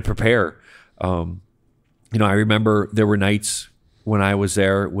know, trying to prepare. You know, I remember there were nights when I was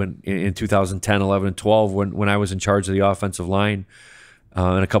there in 2010, 11, and 12, when I was in charge of the offensive line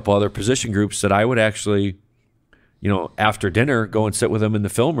and a couple other position groups, that I would actually, you know, after dinner, go and sit with them in the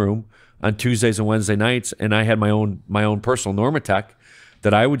film room on Tuesdays and Wednesday nights. And I had my own personal Normatech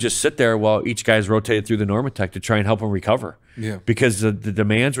that I would just sit there while each guy's rotated through the Normatech to try and help them recover. Yeah. Because the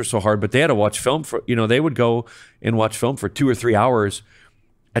demands were so hard, but they had to watch film for, you know, they would go and watch film for 2 or 3 hours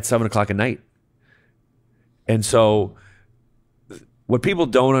at 7 o'clock at night. And so what people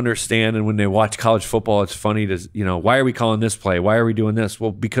don't understand, and when they watch college football, it's funny to, you know, why are we calling this play? Why are we doing this?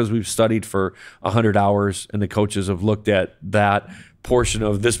 Well, because we've studied for 100 hours, and the coaches have looked at that portion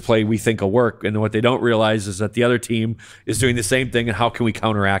of this play we think will work. And what they don't realize is that the other team is doing the same thing, and how can we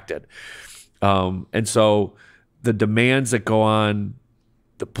counteract it? And so the demands that go on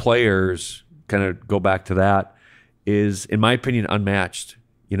the players, kind of go back to that, is, in my opinion, unmatched.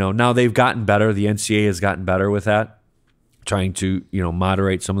 You know, now they've gotten better. The NCAA has gotten better with that, trying to, you know,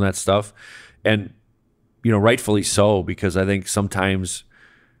 moderate some of that stuff. And, you know, rightfully so, because I think sometimes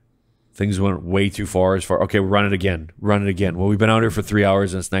things went way too far okay, run it again. Well, we've been out here for 3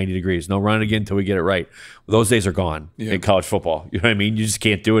 hours and it's 90 degrees. No, run it again until we get it right. Well, those days are gone in college football. You know what I mean? You just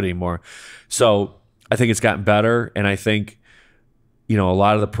can't do it anymore. So I think it's gotten better. And I think, you know, a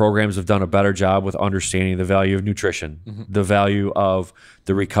lot of the programs have done a better job with understanding the value of nutrition, the value of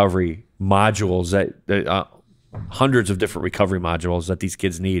the recovery modules, that hundreds of different recovery modules that these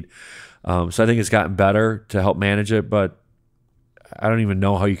kids need. So I think it's gotten better to help manage it, but I don't even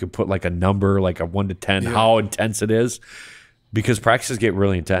know how you could put like a number, like a 1 to 10, how intense it is, because practices get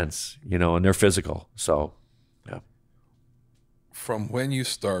really intense, you know, and they're physical. So, yeah. From when you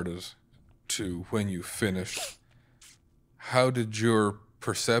started to when you finished, how did your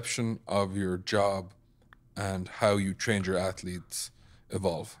perception of your job and how you trained your athletes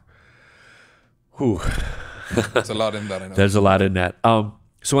evolve? Whew. There's a lot in that, I know. There's a lot in that.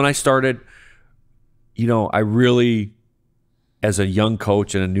 So when I started, you know, I really, as a young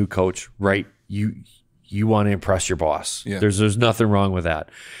coach and a new coach, right, you want to impress your boss. Yeah. There's nothing wrong with that.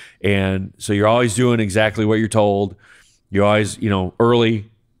 And so you're always doing exactly what you're told. You're always, you know, early.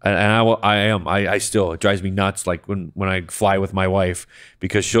 And I still, it drives me nuts, like when I fly with my wife,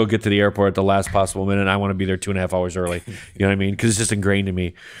 because she'll get to the airport at the last possible minute, and I want to be there 2.5 hours early. You know what I mean? Because it's just ingrained in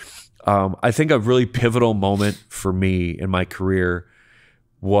me. I think a really pivotal moment for me in my career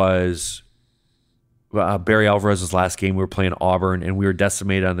was Barry Alvarez's last game. We were playing Auburn, and we were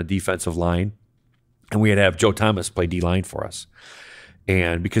decimated on the defensive line, and we had to have Joe Thomas play D-line for us.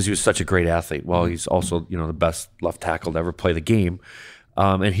 And because he was such a great athlete, well, he's also, you know, the best left tackle to ever play the game.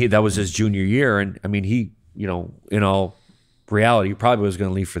 And that was his junior year. And I mean, he, you know, in all reality, he probably was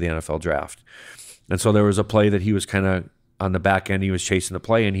going to leave for the NFL draft. And so there was a play that he was kind of on the back end. He was chasing the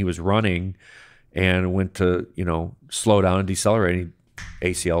play, and he was running and went to, you know, slow down and decelerate, and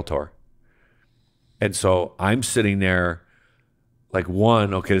ACL tore. And so I'm sitting there like,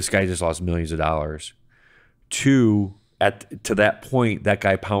 one, okay, this guy just lost millions of dollars. Two, to that point, that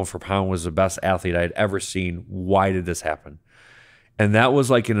guy pound for pound was the best athlete I had ever seen. Why did this happen? And that was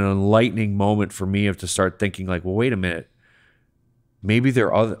like an enlightening moment for me, of to start thinking like, well, wait a minute. Maybe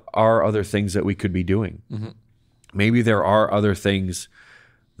there are other things that we could be doing. Maybe there are other things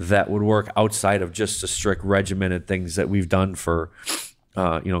that would work outside of just the strict regimented things that we've done for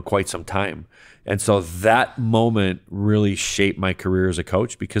quite some time. And so that moment really shaped my career as a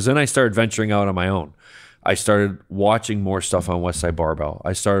coach, because then I started venturing out on my own. I started watching more stuff on Westside Barbell.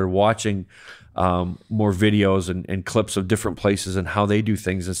 I started watching more videos and clips of different places and how they do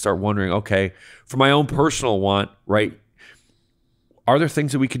things, and start wondering, okay, for my own personal want, right, are there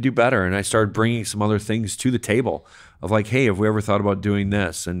things that we could do better? And I started bringing some other things to the table of like, hey, have we ever thought about doing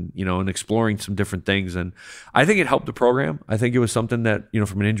this? And, and exploring some different things. And I think it helped the program. I think it was something that,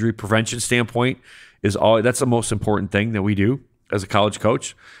 from an injury prevention standpoint, that's the most important thing that we do as a college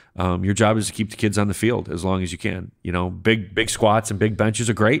coach. Your job is to keep the kids on the field as long as you can. Big squats and big benches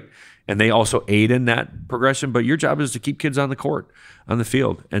are great, and they also aid in that progression, but your job is to keep kids on the court, on the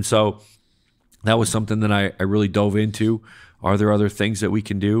field. And so that was something that I really dove into. Are there other things that we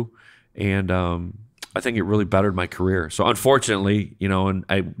can do? And I think it really bettered my career. So unfortunately,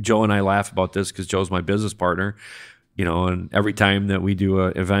 and Joe and I laugh about this because Joe's my business partner, and every time that we do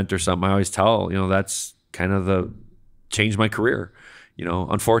an event or something, I always tell, that's kind of changed my career.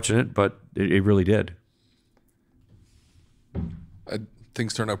 Unfortunate, but it really did.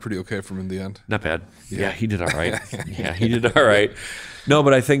 Things turned out pretty okay for him in the end. Not bad. Yeah, he did all right. Yeah, he did all right. No,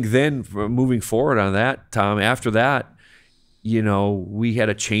 but I think then moving forward on that, Tom, after that, we had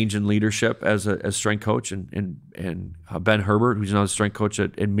a change in leadership as strength coach, and Ben Herbert, who's now the strength coach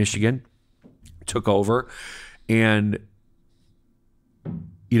in Michigan, took over. And,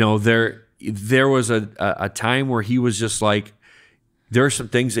 there was a time where he was just like, there are some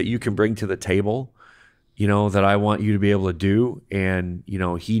things that you can bring to the table, that I want you to be able to do. And,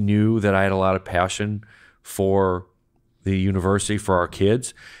 he knew that I had a lot of passion for the university, for our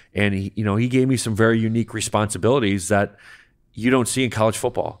kids. And, he gave me some very unique responsibilities that you don't see in college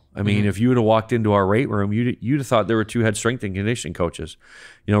football. I mean, if you would have walked into our weight room, you'd have thought there were two head strength and conditioning coaches.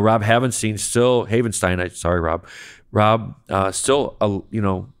 Rob Havenstein still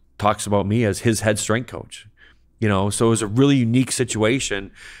talks about me as his head strength coach. So it was a really unique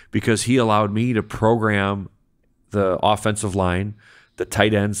situation because he allowed me to program the offensive line, the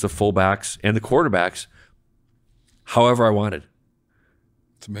tight ends, the fullbacks, and the quarterbacks however I wanted.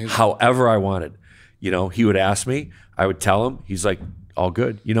 It's amazing. However I wanted. He would ask me, I would tell him, he's like, all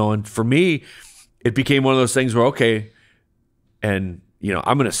good. And for me, it became one of those things where, okay, and,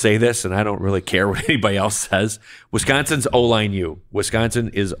 I'm going to say this, and I don't really care what anybody else says. Wisconsin's O-line U. Wisconsin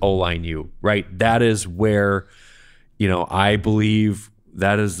is O-line U, right? That is where, I believe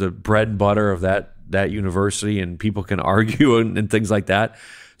that is the bread and butter of that university, and people can argue and things like that.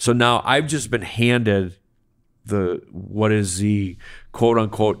 So now I've just been handed what is the quote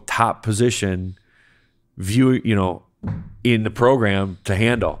unquote top position view, in the program to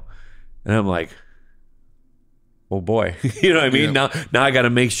handle. And I'm like, oh boy, what I mean? Yeah. Now I got to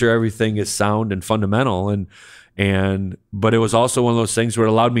make sure everything is sound and fundamental. But it was also one of those things where it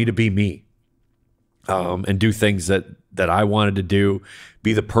allowed me to be me, and do things that I wanted to do,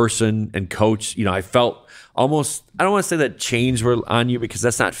 be the person and coach. I felt almost, I don't want to say that chains were on you because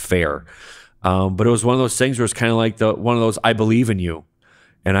that's not fair. But it was one of those things where it's kind of like one of those, I believe in you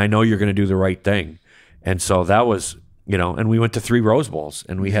and I know you're going to do the right thing. And so that was, and we went to 3 Rose Bowls,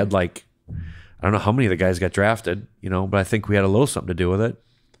 and we had I don't know how many of the guys got drafted, but I think we had a little something to do with it.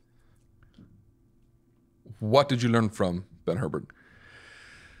 What did you learn from Ben Herbert?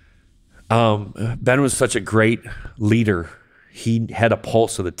 Ben was such a great leader. He had a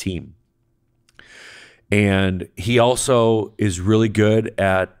pulse of the team. And he also is really good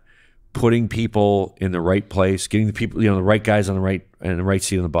at putting people in the right place, getting the people, the right guys on the right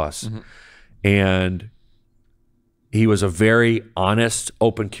seat on the bus. Mm-hmm. And he was a very honest,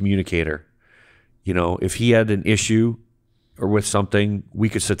 open communicator. If he had an issue or with something, we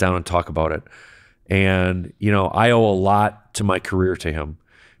could sit down and talk about it. And, I owe a lot to my career to him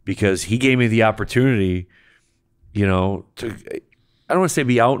because he gave me the opportunity, to, I don't want to say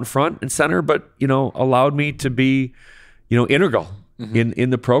be out in front and center, but, allowed me to be, integral in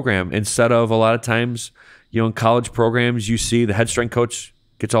the program instead of a lot of times, in college programs, you see the head strength coach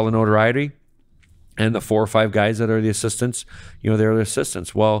gets all the notoriety and the 4 or 5 guys that are the assistants, they're the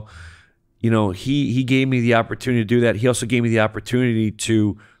assistants. Well, he gave me the opportunity to do that. He also gave me the opportunity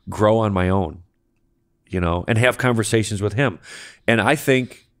to grow on my own, and have conversations with him. And I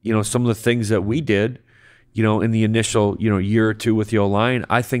think, some of the things that we did, in the initial, year or two with the O-line,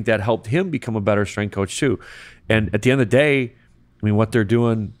 I think that helped him become a better strength coach too. And at the end of the day, what they're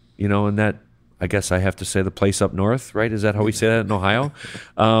doing, in that, I guess I have to say the place up north, right? Is that how we say that in Ohio?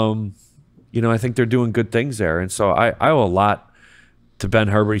 I think they're doing good things there. And so I owe a lot to Ben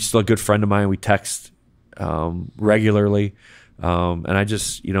Herbert. He's still a good friend of mine. We text regularly. And I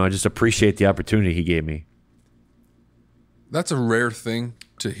just appreciate the opportunity he gave me. That's a rare thing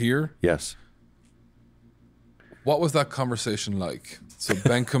to hear. Yes. What was that conversation like? So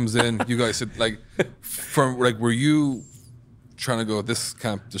Ben comes in, you guys said were you trying to go, this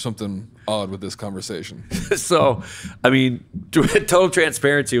can't, there's something odd with this conversation? So, I mean, total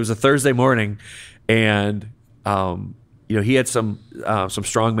transparency, it was a Thursday morning, and he had some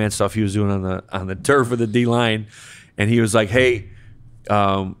strongman stuff he was doing on the turf of the D line, and he was like, "Hey,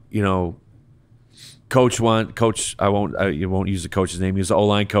 coach, I won't use the coach's name. He was the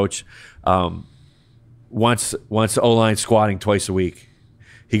O-line coach. Wants the O-line squatting twice a week."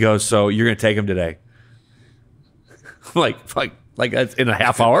 He goes, "So you're gonna take him today?" like that's in a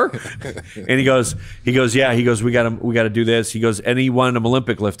half hour. And he goes, "Yeah." He goes, we got to do this. He goes, and he wanted him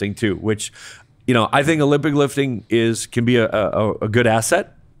Olympic lifting too, which, I think Olympic lifting can be a good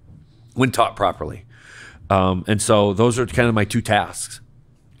asset when taught properly. And so those are kind of my two tasks.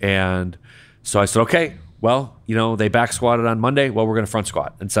 And so I said, okay, well, they back squatted on Monday. Well, we're going to front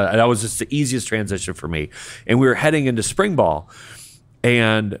squat. And so that was just the easiest transition for me. And we were heading into spring ball.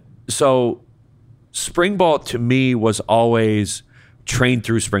 And so spring ball to me was always train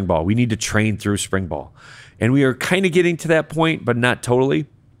through spring ball. We need to train through spring ball. And we are kind of getting to that point, but not totally.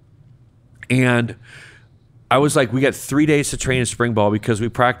 And I was like, we got 3 days to train in spring ball because we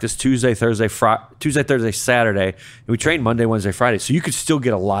practiced Tuesday, Thursday, Saturday, and we trained Monday, Wednesday, Friday. So you could still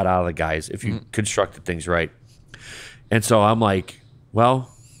get a lot out of the guys if you constructed things right. And so I'm like,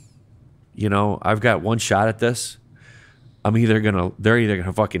 well, I've got one shot at this. they're either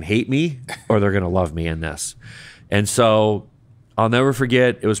gonna fucking hate me or they're gonna love me in this. And so I'll never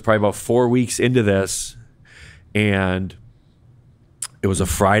forget, it was probably about 4 weeks into this, and it was a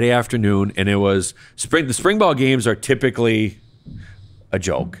Friday afternoon, and it was the spring ball games are typically a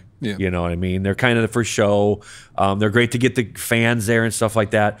joke. Yeah. You know what I mean? They're kind of for show. They're great to get the fans there and stuff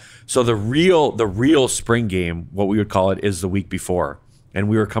like that. So the real spring game, what we would call it, is the week before. And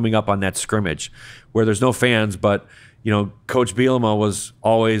we were coming up on that scrimmage where there's no fans, but Coach Bielema was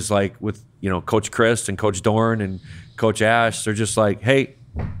always like with Coach Chris and Coach Dorn and Coach Ash. They're just like, hey,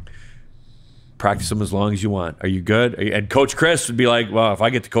 practice them as long as you want. Are you good? And Coach Chris would be like, well, if I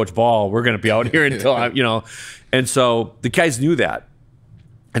get to coach ball, we're going to be out here until And so the guys knew that.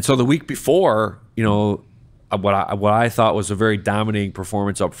 And so the week before, what I thought was a very dominating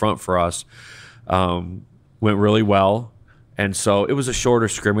performance up front for us went really well. And so it was a shorter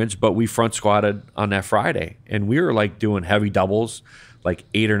scrimmage, but we front squatted on that Friday. And we were like doing heavy doubles, like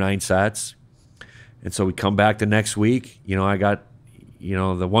 8 or 9 sets. And so we come back the next week. I got,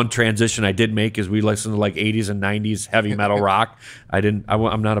 the one transition I did make is we listened to like 80s and 90s heavy metal rock.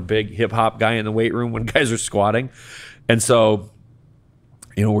 I'm not a big hip hop guy in the weight room when guys are squatting. And so,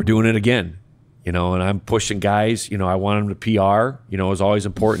 we're doing it again, and I'm pushing guys. I want them to PR. It was always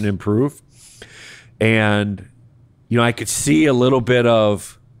important to improve. And, I could see a little bit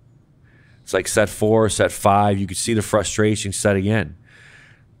of, it's like set 4, set 5. You could see the frustration setting in.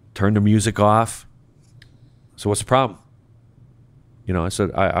 Turn the music off. So what's the problem? I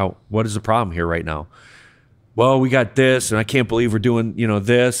said, what is the problem here right now? Well, we got this, and I can't believe we're doing,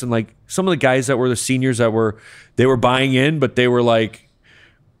 this. And like some of the guys that were the seniors they were buying in, but they were like,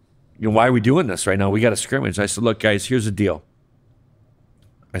 why are we doing this right now? We got a scrimmage. I said, look, guys, here's the deal.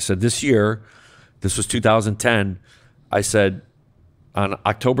 I said, this year, this was 2010. I said, on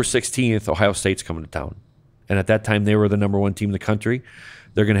October 16th, Ohio State's coming to town. And at that time, they were the number 1 team in the country.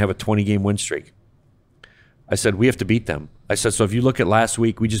 They're going to have a 20-game win streak. I said, we have to beat them. I said, so if you look at last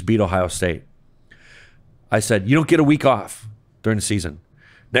week, we just beat Ohio State. I said, you don't get a week off during the season.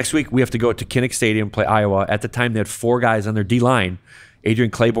 Next week, we have to go to Kinnick Stadium, play Iowa. At the time, they had 4 guys on their D-line.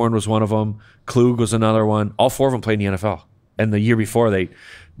 Adrian Claiborne was one of them. Klug was another one. All 4 of them played in the NFL. And the year before, they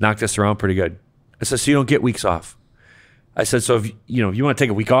knocked us around pretty good. I said, so you don't get weeks off. I said, so if you want to take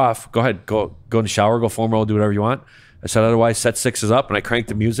a week off, go ahead, go in the shower, go foam roll, do whatever you want. I said, otherwise, set 6 is up, and I cranked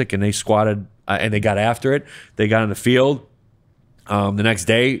the music, and they squatted, and they got after it. They got in the field. The next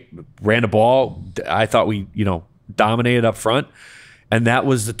day, ran the ball. I thought we, dominated up front. And that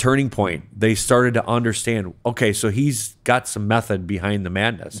was the turning point. They started to understand, okay, so he's got some method behind the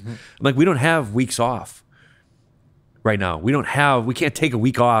madness. Mm-hmm. I'm like, we don't have weeks off right now. We can't take a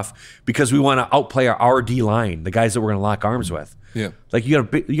week off because we want to outplay our D line, the guys that we're going to lock arms with. Yeah. Like you got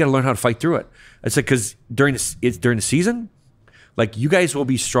to learn how to fight through it. I said, because during the season, like you guys will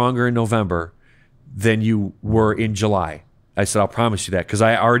be stronger in November than you were in July. I said, I'll promise you that, because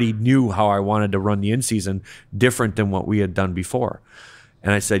I already knew how I wanted to run the in-season different than what we had done before.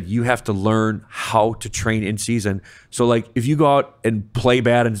 And I said, you have to learn how to train in-season. So, like, if you go out and play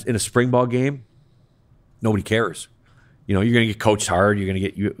bad in a spring ball game, nobody cares. you're going to get coached hard. You're going to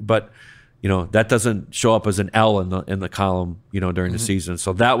get but that doesn't show up as an L in the column, during the season.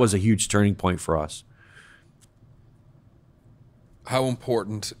 So that was a huge turning point for us. How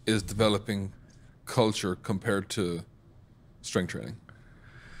important is developing culture compared to strength training?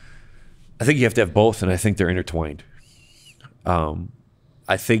 I think you have to have both, and I think they're intertwined.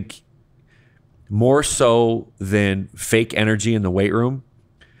 I think more so than fake energy in the weight room,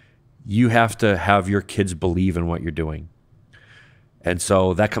 you have to have your kids believe in what you're doing. And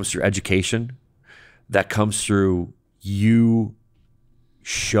so that comes through education. That comes through you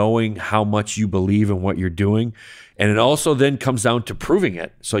showing how much you believe in what you're doing. And it also then comes down to proving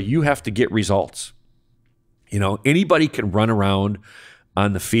it. So you have to get results. Anybody can run around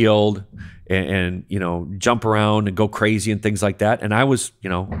on the field and jump around and go crazy and things like that. And I was,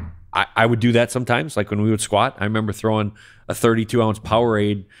 I would do that sometimes, like when we would squat. I remember throwing a 32-ounce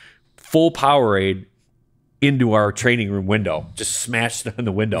Powerade, full Powerade, into our training room window, just smashed it in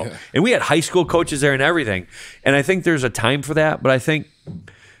the window. Yeah. And we had high school coaches there and everything. And I think there's a time for that, but I think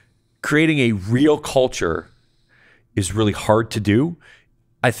creating a real culture is really hard to do.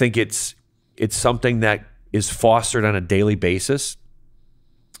 I think it's something that is fostered on a daily basis.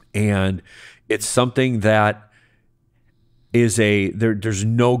 And it's something that is there's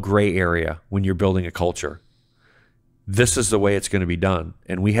no gray area when you're building a culture. This is the way it's going to be done.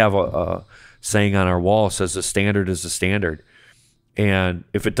 And we have a saying on our wall, says the standard is the standard. And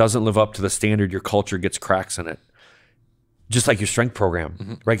if it doesn't live up to the standard, your culture gets cracks in it. Just like your strength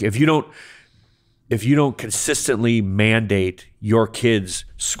program, right? If you don't consistently mandate your kids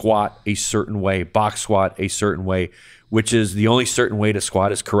squat a certain way, box squat a certain way, which is the only certain way to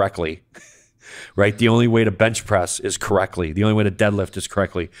squat is correctly, right? The only way to bench press is correctly. The only way to deadlift is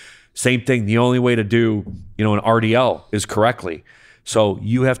correctly. Same thing, the only way to do, an RDL is correctly. So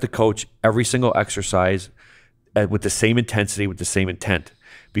you have to coach every single exercise with the same intensity, with the same intent.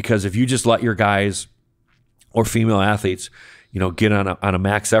 Because if you just let your guys or female athletes, get on a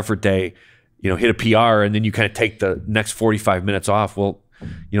max effort day, hit a PR, and then you kind of take the next 45 minutes off, well,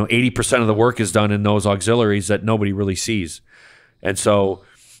 80% of the work is done in those auxiliaries that nobody really sees. And so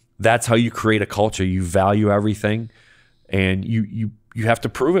that's how you create a culture. You value everything, and you have to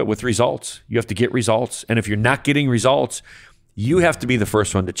prove it with results. You have to get results. And if you're not getting results, you have to be the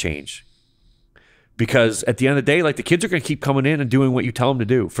first one to change. Because at the end of the day, like, the kids are going to keep coming in and doing what you tell them to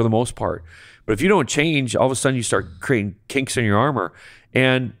do for the most part. But if you don't change, all of a sudden you start creating kinks in your armor.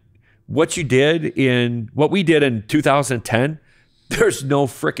 And what we did in 2010, there's no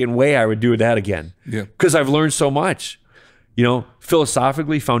freaking way I would do that again. Yeah. Because I've learned so much.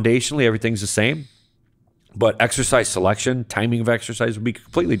 Philosophically, foundationally, everything's the same. But exercise selection, timing of exercise would be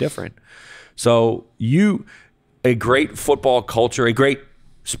completely different. So a great football culture, a great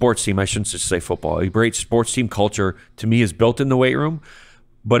sports team, I shouldn't just say football, a great sports team culture to me is built in the weight room,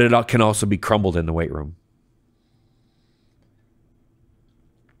 but it can also be crumbled in the weight room.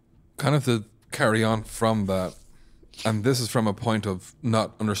 Kind of to carry on from that, and this is from a point of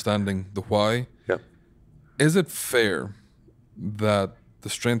not understanding the why. Yep. Is it fair that the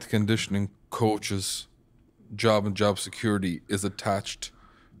strength conditioning coach's job and job security is attached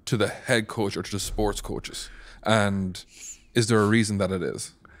to the head coach or to the sports coaches? And is there a reason that it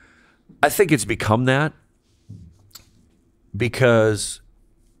is? I think it's become that because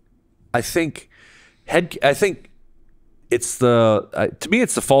I think it's to me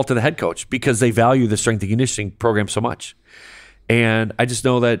it's the fault of the head coach, because they value the strength and conditioning program so much. And I just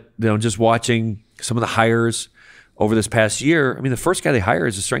know that, just watching some of the hires over this past year, the first guy they hire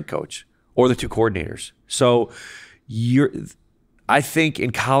is a strength coach or the two coordinators. So I think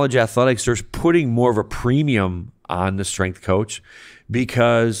in college athletics, there's putting more of a premium on the strength coach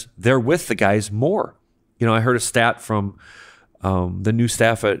because they're with the guys more. I heard a stat from the new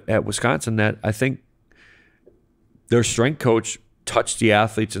staff at Wisconsin that I think their strength coach touched the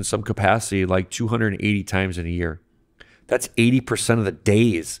athletes in some capacity like 280 times in a year. That's 80% of the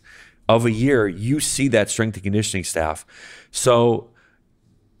days of a year you see that strength and conditioning staff. So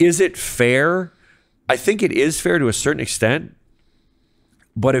is it fair? I think it is fair to a certain extent.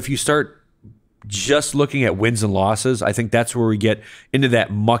 But if you start just looking at wins and losses, I think that's where we get into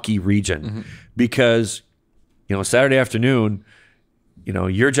that mucky region. Because, Saturday afternoon,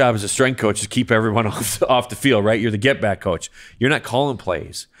 your job as a strength coach is keep everyone off the field, right? You're the get back coach. You're not calling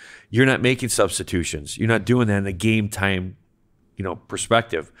plays. You're not making substitutions. You're not doing that in a game time,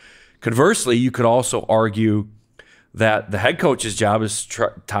 perspective. Conversely, you could also argue that the head coach's job is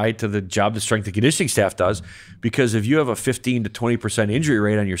tied to the job the strength and conditioning staff does, because if you have a 15 to 20% injury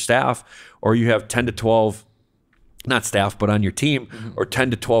rate on your staff, or you have 10 to 12, not staff, but on your team, or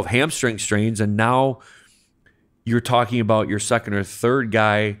 10 to 12 hamstring strains, and now you're talking about your second or third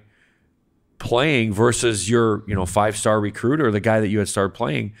guy playing versus your, 5-star recruiter, or the guy that you had started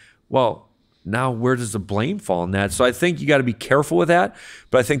playing. Well, now where does the blame fall in that? So I think you got to be careful with that,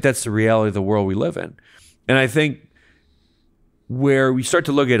 but I think that's the reality of the world we live in. And I think where we start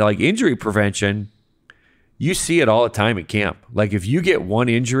to look at like injury prevention, you see it all the time at camp. Like if you get one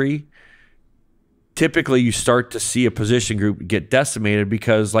injury, typically you start to see a position group get decimated,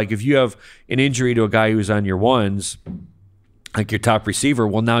 because like if you have an injury to a guy who's on your ones, like your top receiver,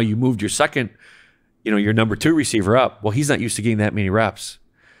 well, now you moved your second, your number 2 receiver up. Well, he's not used to getting that many reps.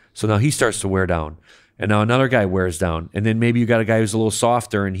 So now he starts to wear down. And now another guy wears down. And then maybe you got a guy who's a little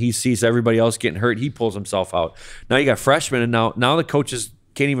softer and he sees everybody else getting hurt. He pulls himself out. Now you got freshmen, and now the coaches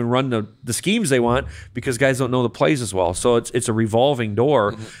can't even run the schemes they want because guys don't know the plays as well. So it's a revolving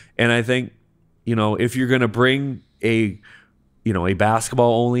door. Mm-hmm. And I think, if you're going to bring a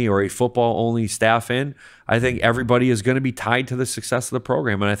basketball only or a football only staff in, I think everybody is going to be tied to the success of the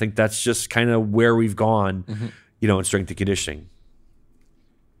program. And I think that's just kind of where we've gone, mm-hmm. In strength and conditioning.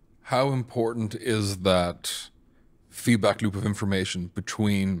 How important is that feedback loop of information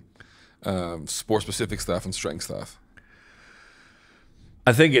between sport-specific staff and strength staff?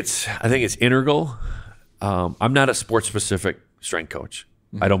 I think it's integral. I'm not a sport-specific strength coach.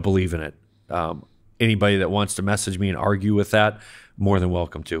 Mm-hmm. I don't believe in it. Anybody that wants to message me and argue with that, more than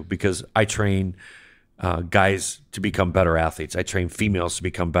welcome to, because I train guys to become better athletes. I train females to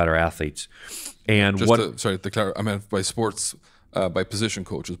become better athletes. And I meant by sports. By position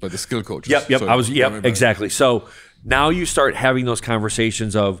coaches, by the skill coaches. Yep. Exactly. So now you start having those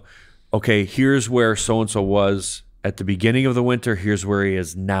conversations of, okay, here's where so-and-so was at the beginning of the winter. Here's where he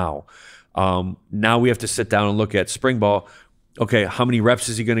is now. Now we have to sit down and look at spring ball. Okay, how many reps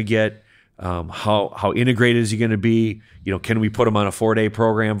is he going to get? How integrated is he going to be? Can we put him on a 4-day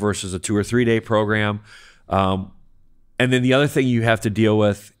program versus a 2 or 3-day program? And then the other thing you have to deal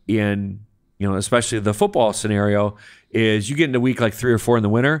with in, especially the football scenario, is you get into week like 3 or 4 in the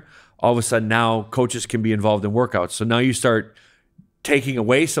winter, all of a sudden now coaches can be involved in workouts. So now you start taking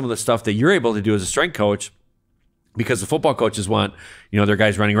away some of the stuff that you're able to do as a strength coach, because the football coaches want, their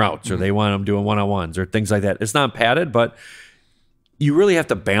guys running routes, or they want them doing one-on-ones or things like that. It's not padded, but you really have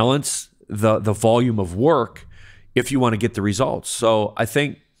to balance the volume of work if you want to get the results. So I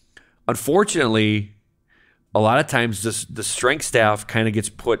think, unfortunately, a lot of times the strength staff kind of gets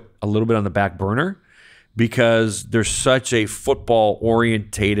put a little bit on the back burner, because there's such a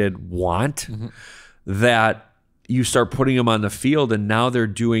football-orientated want mm-hmm. that you start putting them on the field, and now they're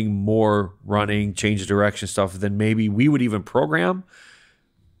doing more running, change of direction stuff than maybe we would even program.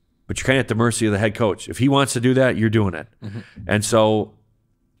 But you're kind of at the mercy of the head coach. If he wants to do that, you're doing it. Mm-hmm. And so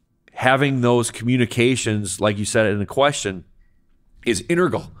having those communications, like you said in the question, is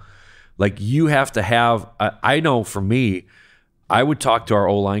integral. Like you have to have, I know for me, I would talk to our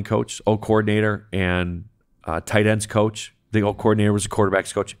O-line coach, O-coordinator, and tight ends coach. The O-coordinator was the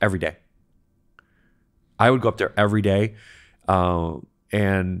quarterback's coach every day. I would go up there every day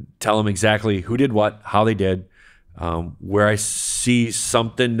and tell them exactly who did what, how they did, where I see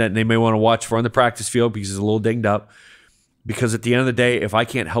something that they may want to watch for on the practice field because it's a little dinged up. Because at the end of the day, if I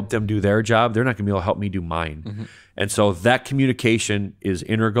can't help them do their job, they're not going to be able to help me do mine. Mm-hmm. And so that communication is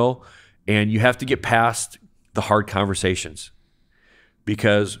integral, and you have to get past the hard conversations.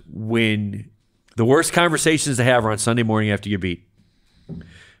 Because when the worst conversations to have are on Sunday morning after you get beat,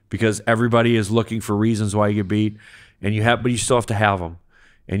 because everybody is looking for reasons why you get beat, but you still have to have them,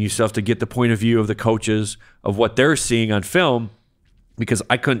 and you still have to get the point of view of the coaches of what they're seeing on film. Because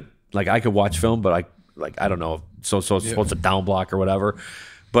I could watch film, but I don't know, so it's supposed to down block or whatever,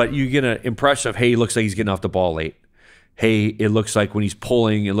 but you get an impression of, hey, he looks like he's getting off the ball late. Hey, it looks like when he's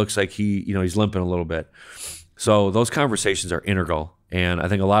pulling, it looks like he's limping a little bit. So those conversations are integral. And I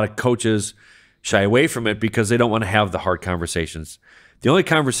think a lot of coaches shy away from it because they don't want to have the hard conversations. The only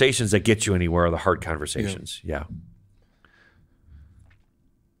conversations that get you anywhere are the hard conversations. Yeah.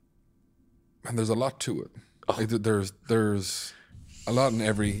 And there's a lot to it. Oh. Like there's a lot in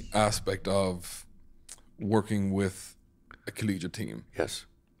every aspect of working with a collegiate team. Yes.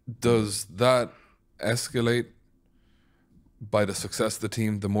 Does that escalate by the success of the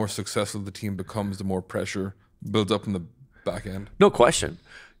team? The more successful the team becomes, the more pressure builds up in the back end. No question,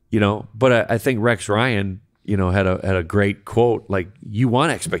 but I think Rex Ryan, had a great quote, like, you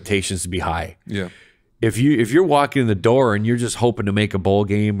want expectations to be high. Yeah. If you're walking in the door and you're just hoping to make a bowl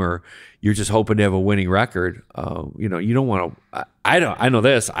game, or you're just hoping to have a winning record, you don't want to, I know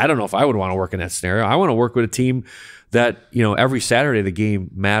this, I don't know if I would want to work in that scenario. I want to work with a team that, every Saturday the game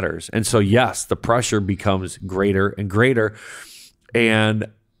matters. And so, yes, the pressure becomes greater and greater. And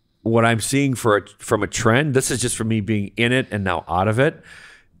what I'm seeing from a trend, this is just for me being in it and now out of it,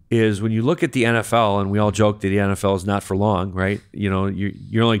 is when you look at the NFL, and we all joke that the NFL is not for long, right? You know,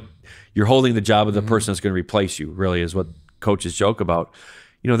 you're holding the job of the person that's going to replace you, really, is what coaches joke about.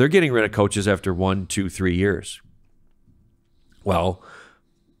 You know, they're getting rid of coaches after 1, 2, 3 years. Well,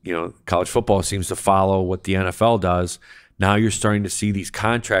 you know, college football seems to follow what the NFL does. Now you're starting to see these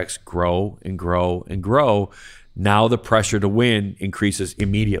contracts grow and grow and grow. Now the pressure to win increases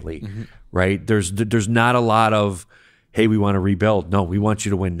immediately, right? There's not a lot of, hey, we want to rebuild. No, we want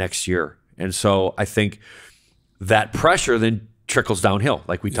you to win next year. And so I think that pressure then trickles downhill,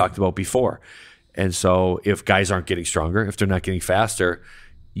 like we talked about before. And so if guys aren't getting stronger, if they're not getting faster,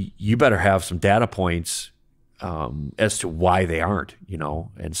 you better have some data points as to why they aren't, you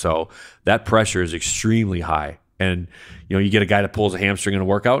know? And so that pressure is extremely high. And, you know, you get a guy that pulls a hamstring in a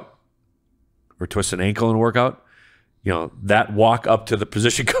workout or twists an ankle in a workout, you know, that walk up to the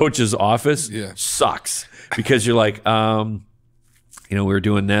position coach's office sucks, because you're like, you know, we were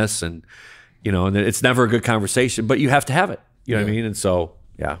doing this, and, you know, and it's never a good conversation, but you have to have it. You know what I mean? And so,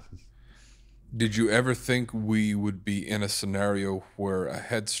 yeah. Did you ever think we would be in a scenario where a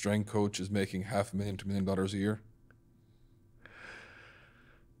head strength coach is making $500,000 to $1 million a year?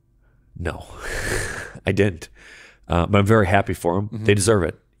 No, I didn't. But I'm very happy for them. They deserve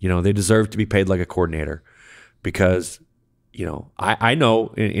it. You know, they deserve to be paid like a coordinator, because, you know, I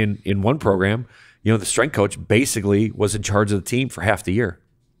know in one program, you know, the strength coach basically was in charge of the team for half the year.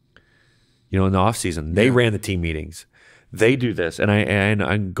 You know, in the off season, they ran the team meetings. They do this, and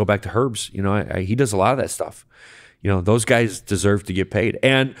I go back to Herb's. You know, he does a lot of that stuff. You know, those guys deserve to get paid,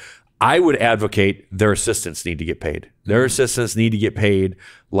 and I would advocate their assistants need to get paid. Their assistants need to get paid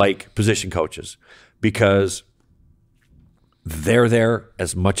like position coaches, because they're there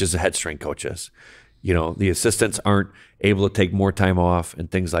as much as the head strength coach is. You know, the assistants aren't able to take more time off and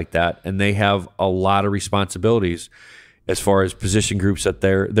things like that, and they have a lot of responsibilities as far as position groups that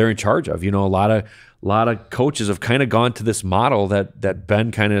they're in charge of. You know, a lot of coaches have kind of gone to this model that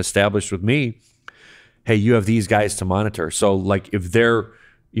Ben kind of established with me. Hey, you have these guys to monitor. So like if their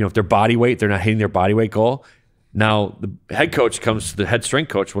body weight, they're not hitting their body weight goal, now the head coach comes to the head strength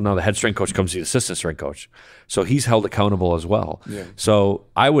coach. Well, now the head strength coach comes to the assistant strength coach. So he's held accountable as well. Yeah. So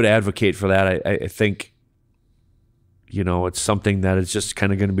I would advocate for that. I think, you know, it's something that is just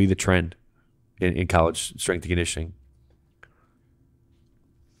kind of going to be the trend in college strength and conditioning.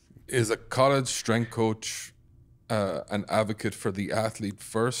 Is a college strength coach an advocate for the athlete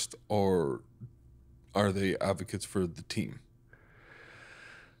first, or are they advocates for the team?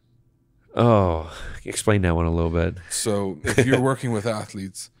 Oh, explain that one a little bit. So if you're working with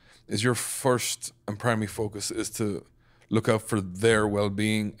athletes, is your first and primary focus is to look out for their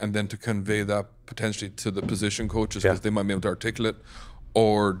well-being, and then to convey that potentially to the position coaches because they might be able to articulate?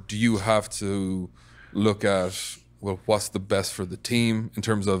 Or do you have to look at, well, what's the best for the team in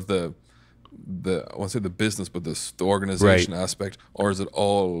terms of the I won't say the business, but the organization aspect, or is it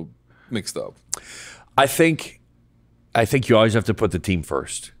all mixed up? I think you always have to put the team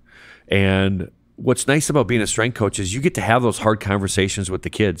first. And what's nice about being a strength coach is you get to have those hard conversations with the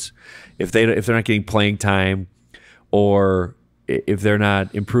kids. If they're not getting playing time, or if they're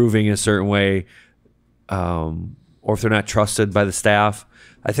not improving in a certain way, or if they're not trusted by the staff,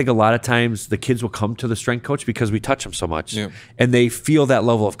 I think a lot of times the kids will come to the strength coach because we touch them so much, and they feel that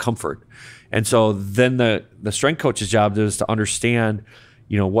level of comfort. And so then the strength coach's job is to understand,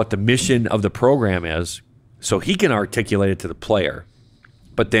 you know, what the mission of the program is, so he can articulate it to the player.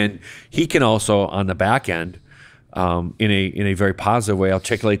 But then he can also, on the back end, in a very positive way,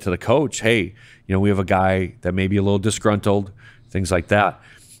 articulate to the coach, hey, you know, we have a guy that may be a little disgruntled, things like that.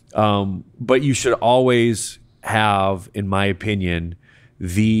 But you should always have, in my opinion,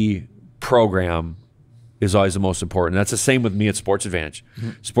 the program is always the most important. That's the same with me at Sports Advantage.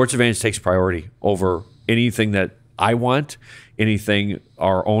 Sports Advantage takes priority over anything that I want, anything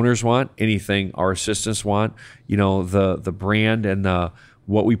our owners want, anything our assistants want. You know, the brand and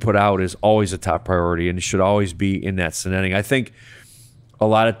what we put out is always a top priority, and it should always be in that setting. I think a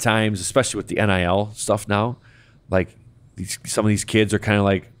lot of times, especially with the NIL stuff now, like some of these kids are kind of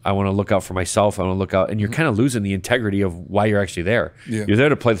like, I want to look out for myself, I want to look out, and you're kind of losing the integrity of why you're actually there. You're there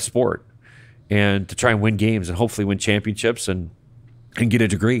to play the sport and to try and win games and hopefully win championships and get a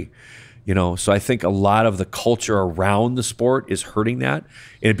degree. You know, so I think a lot of the culture around the sport is hurting that,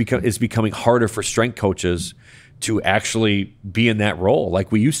 and it's becoming harder for strength coaches to actually be in that role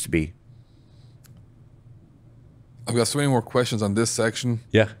like we used to be. I've got so many more questions on this section.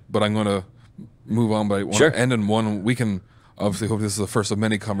 But I'm going to move on. But I want to end in one. We can obviously hope this is the first of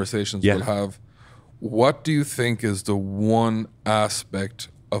many conversations we'll have. What do you think is the one aspect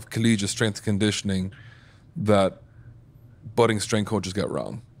of collegiate strength conditioning that budding strength coaches get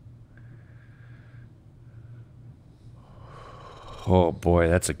wrong? Oh boy,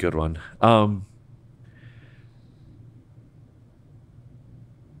 that's a good one.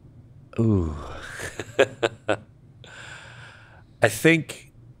 Ooh. I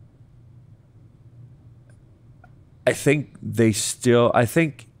think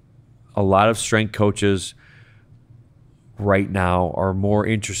a lot of strength coaches right now are more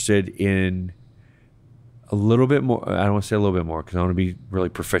interested in a little bit more. I don't want to say a little bit more because I want to be really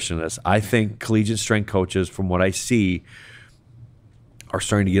proficient in this. I think collegiate strength coaches, from what I see, are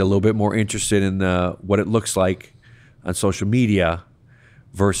starting to get a little bit more interested in what it looks like on social media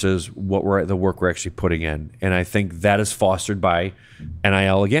versus the work we're actually putting in. And I think that is fostered by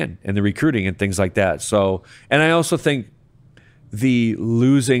NIL again and the recruiting and things like that. So, and I also think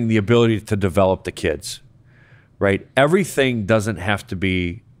losing the ability to develop the kids, right? Everything doesn't have to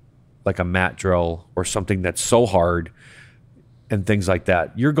be like a mat drill or something that's so hard and things like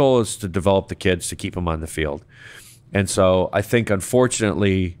that. Your goal is to develop the kids, to keep them on the field. And so I think,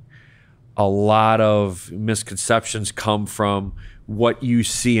 unfortunately, a lot of misconceptions come from what you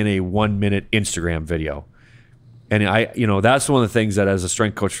see in a 1-minute Instagram video. And that's one of the things that, as a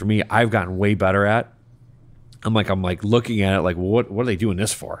strength coach for me, I've gotten way better at. I'm like looking at it like, well, what are they doing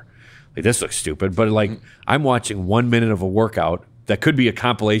this for? Like, this looks stupid. But like, I'm watching 1 minute of a workout that could be a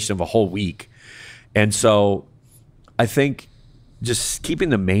compilation of a whole week. And so I think just keeping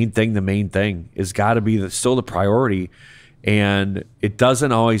the main thing has got to be still the priority. And it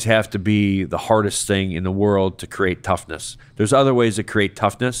doesn't always have to be the hardest thing in the world to create toughness. There's other ways to create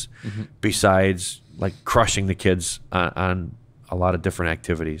toughness besides like crushing the kids on a lot of different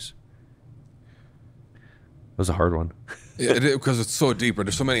activities. That was a hard one. Yeah, because it's so deep, but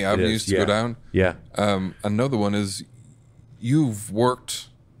there's so many avenues to go down. Yeah. Another one is you've worked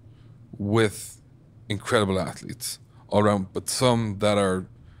with incredible athletes all around, but some that are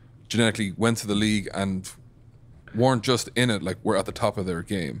genetically went to the league and weren't just in it, like we're at the top of their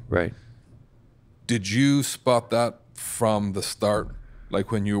game. Right. Did you spot that from the start?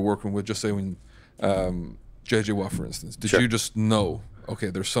 Like when you were working with, just say when JJ Watt, for instance, did you just know, okay,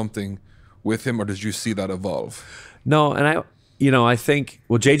 there's something with him, or did you see that evolve? No, and I think,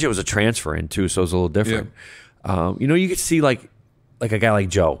 well, JJ was a transfer in too, so it was a little different. Yeah. You could see like a guy like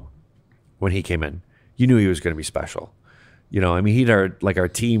Joe when he came in, you knew he was going to be special. He'd our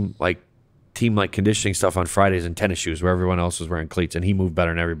team conditioning stuff on Fridays in tennis shoes where everyone else was wearing cleats, and he moved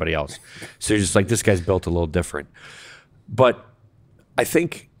better than everybody else. So you're just like, this guy's built a little different. But I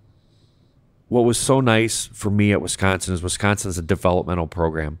think what was so nice for me at Wisconsin is Wisconsin's a developmental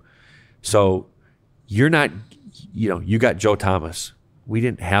program. So you're not, you got Joe Thomas. We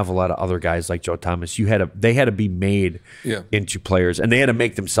didn't have a lot of other guys like Joe Thomas. They had to be made into players, and they had to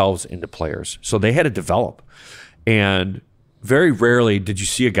make themselves into players. So they had to develop. And very rarely did you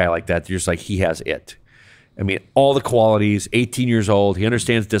see a guy like that. You're just like, he has it. I mean, all the qualities, 18 years old, he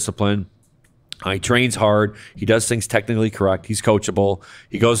understands discipline. He trains hard. He does things technically correct. He's coachable.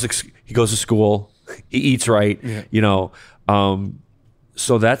 He goes to school. He eats right. Yeah.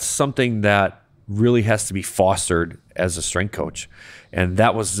 So that's something that really has to be fostered as a strength coach. And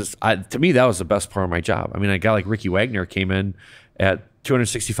that was just, to me, that was the best part of my job. I mean, a guy like Ricky Wagner came in at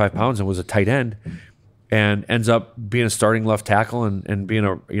 265 pounds and was a tight end, and ends up being a starting left tackle and being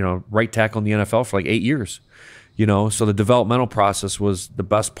a right tackle in the NFL for like 8 years. So the developmental process was the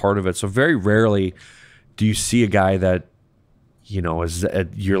best part of it. So very rarely do you see a guy that, is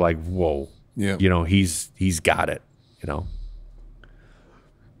you're like, whoa, he's got it,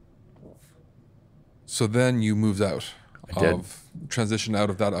 So then you moved out transitioned out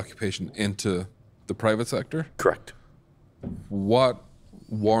of that occupation into the private sector? Correct. What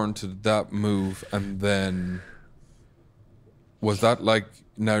warranted that move? And then was that like,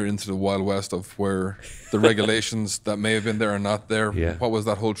 now you're into the Wild West of where the regulations that may have been there are not there? Yeah. What was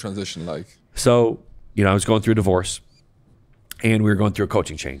that whole transition like? So, I was going through a divorce, and we were going through a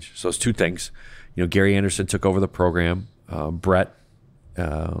coaching change. So it's two things. Gary Anderson took over the program. Brett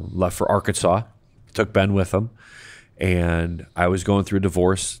left for Arkansas, took Ben with him. And I was going through a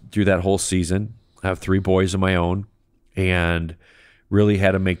divorce through that whole season. I have 3 boys of my own, and really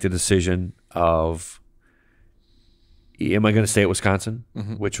had to make the decision of, am I going to stay at Wisconsin,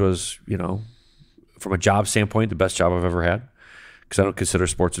 which was, from a job standpoint, the best job I've ever had, because I don't consider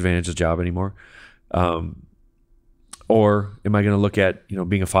Sports Advantage a job anymore. Or am I going to look at,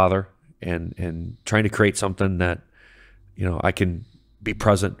 being a father and trying to create something that, I can be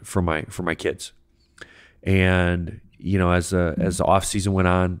present for my kids. And, as the off season went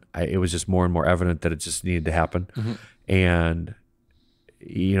on, it was just more and more evident that it just needed to happen. And,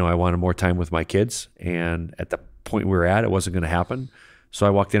 I wanted more time with my kids. And at the point we were at, it wasn't going to happen. So I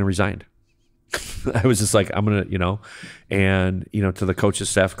walked in and resigned. I was just like, I'm going to, and, to the coach's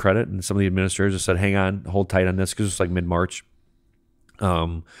staff credit and some of the administrators, I said, hang on, hold tight on this, because it's like mid-March.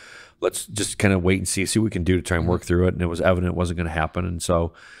 Let's just kind of wait and see what we can do to try and work through it. And it was evident it wasn't going to happen. And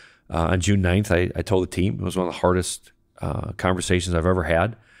so on June 9th, I told the team. It was one of the hardest conversations I've ever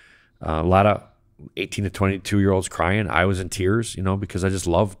had. A lot of 18 to 22-year-olds crying. I was in tears, because I just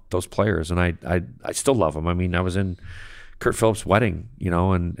loved those players. And I still love them. I mean, I was in Kurt Phillips' wedding,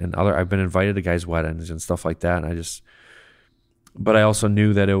 and I've been invited to guys' weddings and stuff like that. And but I also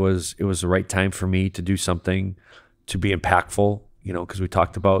knew that it was the right time for me to do something to be impactful, because we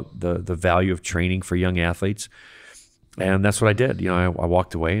talked about the value of training for young athletes. And that's what I did. I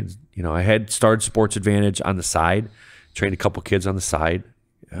walked away and, I had started Sports Advantage on the side, trained a couple kids on the side,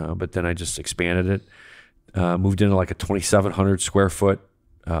 but then I just expanded it, moved into like a 2,700 square foot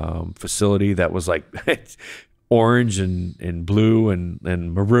facility that was like orange and blue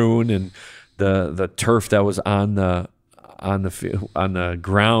and maroon, and the turf that was on the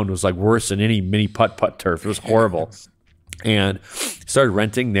ground was like worse than any mini putt turf. It was horrible. And started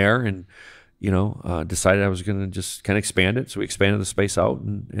renting there, and decided I was going to just kind of expand it. So we expanded the space out,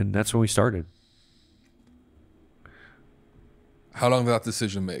 and that's when we started. How long did that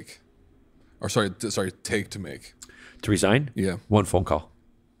decision take to make? To resign? Yeah. One phone call.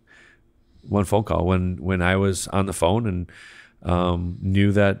 When I was on the phone and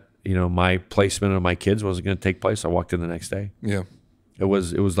knew that my placement of my kids wasn't going to take place, I walked in the next day. Yeah. It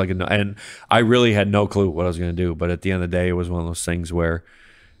was like and I really had no clue what I was going to do. But at the end of the day, it was one of those things where,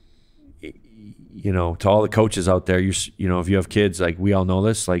 to all the coaches out there, if you have kids, like we all know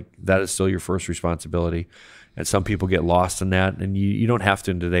this, like that is still your first responsibility. And some people get lost in that, and you don't have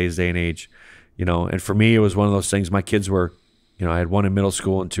to in today's day and age, And for me, it was one of those things. My kids were, I had one in middle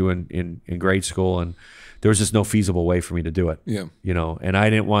school and two in grade school, and there was just no feasible way for me to do it. Yeah. And I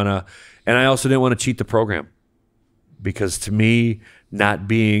didn't want to, and I also didn't want to cheat the program, because to me, not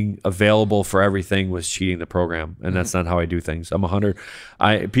being available for everything was cheating the program, and that's not how I do things. I'm 100.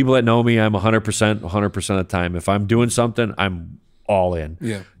 People that know me, I'm 100% of the time. If I'm doing something, I'm all in.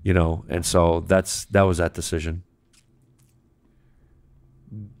 Yeah. And so that was that decision.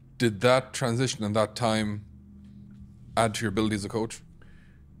 Did that transition and that time add to your ability as a coach?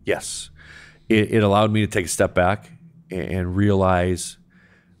 Yes. It allowed me to take a step back and realize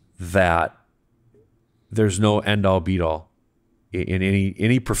that there's no end all beat all in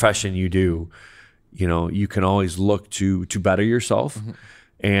any profession you do. You can always look to better yourself,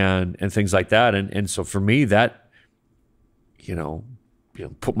 and things like that. And so for me, that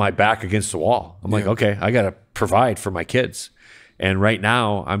put my back against the wall. I'm like, okay, I got to provide for my kids. And right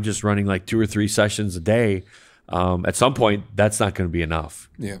now, I'm just running like 2 or 3 sessions a day. At some point, that's not going to be enough.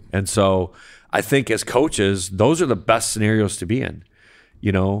 Yeah. And so I think as coaches, those are the best scenarios to be in.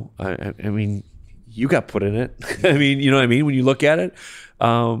 I mean, you got put in it. I mean, you know what I mean? When you look at it,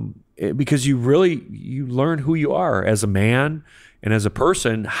 because you learn who you are as a man and as a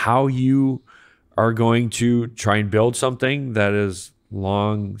person, how you are going to try and build something that is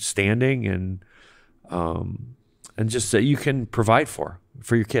long standing and just that you can provide for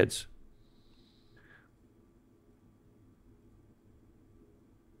your kids.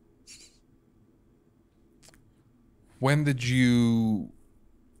 When did you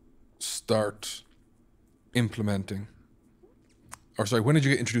start implementing, or sorry, when did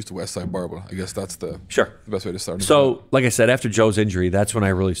you get introduced to West Side Barbell? I guess that's the best way to start. So, like I said, after Joe's injury, that's when I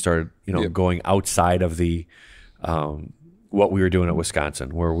really started, going outside of the what we were doing at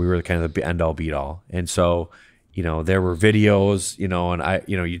Wisconsin, where we were kind of the end all beat all. And so, there were videos, and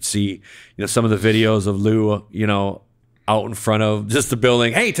you'd see, some of the videos of Lou, out in front of just the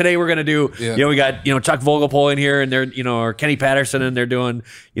building. Hey, today we're gonna do, we got, Chuck Vogelpol in here, and they're, or Kenny Patterson, and they're doing,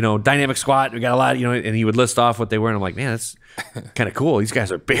 dynamic squat. We got a lot, and he would list off what they were, and I'm like, man, that's kind of cool. These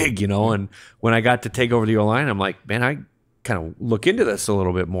guys are big, And when I got to take over the O-line, I'm like, man, I kind of look into this a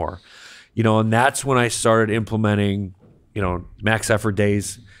little bit more, and that's when I started implementing, max effort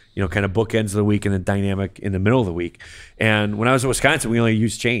days, kind of bookends of the week, and then dynamic in the middle of the week. And when I was in Wisconsin, we only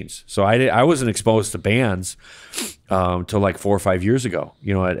used chains. So I wasn't exposed to bands till like 4 or 5 years ago,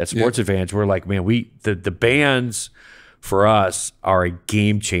 at Sports Advantage. We're like, man, the bands for us are a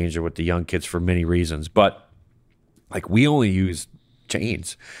game changer with the young kids for many reasons. But like, we only used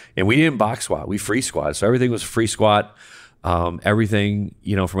chains, and we didn't box squat. We free squat. So everything was free squat. Everything,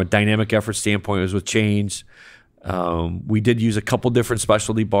 from a dynamic effort standpoint, was with chains. We did use a couple different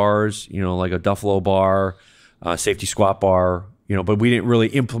specialty bars, like a Duffalo bar, safety squat bar, but we didn't really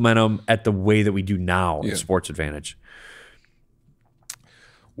implement them at the way that we do now in Sports Advantage.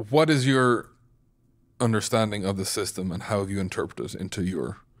 what is your understanding of the system, and how have you interpreted it into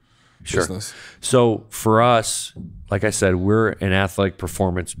your business? So for us, like I said, we're an athletic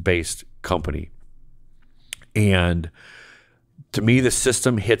performance-based company. And to me, the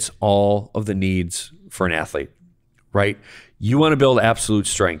system hits all of the needs for an athlete, right? You want to build absolute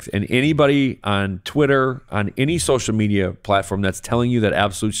strength. And anybody on Twitter, on any social media platform that's telling you that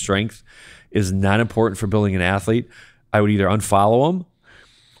absolute strength is not important for building an athlete, I would either unfollow them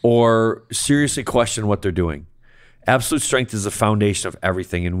or seriously question what they're doing. Absolute strength is the foundation of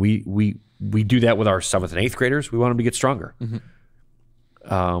everything, and we do that with our 7th and 8th graders. We want them to get stronger.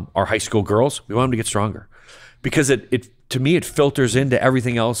 Our high school girls, we want them to get stronger, because it to me it filters into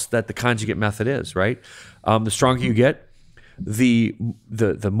everything else that the conjugate method is, right? The stronger you get, the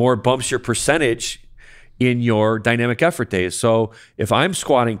more it bumps your percentage in your dynamic effort days. So if I'm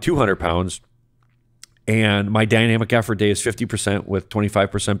squatting 200 pounds and my dynamic effort day is 50% with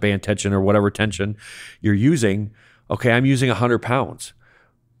 25% band tension or whatever tension you're using, okay, I'm using 100 pounds.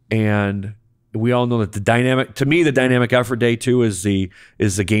 And we all know that the dynamic effort day too is the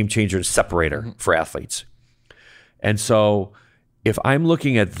game changer and separator for athletes. And so if I'm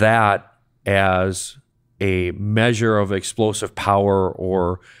looking at that as a measure of explosive power,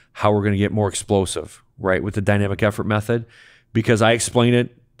 or how we're going to get more explosive, right, with the dynamic effort method, because I explain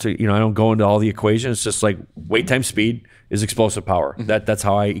it to, I don't go into all the equations. It's just like weight times speed is explosive power. That's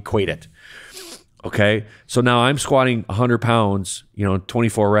how I equate it. Okay. So now I'm squatting 100 pounds,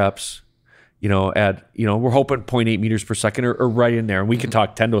 24 reps, at, we're hoping 0.8 meters per second or right in there. And we can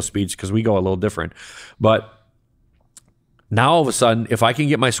talk tendo speeds because we go a little different. But now all of a sudden, if I can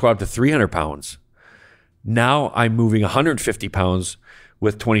get my squat up to 300 pounds, now I'm moving 150 pounds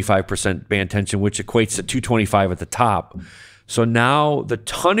with 25% band tension, which equates to 225 at the top. So now the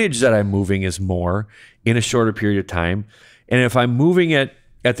tonnage that I'm moving is more in a shorter period of time. And if I'm moving it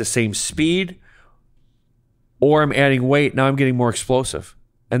at the same speed, or I'm adding weight, now I'm getting more explosive.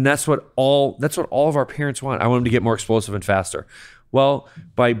 And that's what all of our parents want. I want them to get more explosive and faster. Well,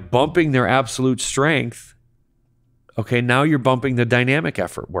 by bumping their absolute strength, okay, now you're bumping the dynamic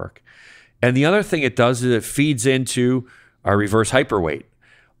effort work. And the other thing it does is it feeds into our reverse hyperweight,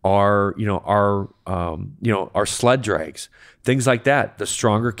 our sled drags, things like that. The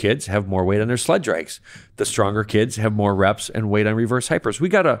stronger kids have more weight on their sled drags. The stronger kids have more reps and weight on reverse hypers.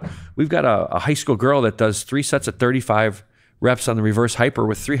 We've got a high school girl that does 3 sets of 35 reps on the reverse hyper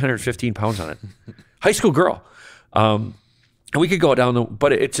with 315 pounds on it. High school girl. And we could go down,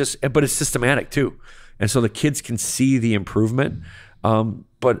 but it's systematic too. And so the kids can see the improvement.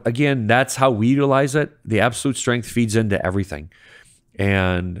 But again, that's how we utilize it. The absolute strength feeds into everything.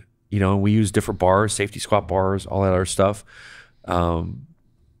 And, we use different bars, safety squat bars, all that other stuff.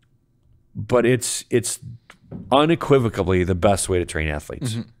 But it's unequivocally the best way to train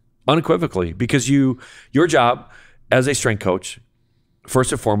athletes. Unequivocally, because your job as a strength coach,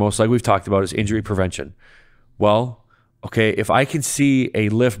 first and foremost, like we've talked about, is injury prevention. Well, okay, if I can see a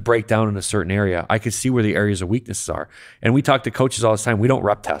lift break down in a certain area, I can see where the areas of weaknesses are. And we talk to coaches all the time. We don't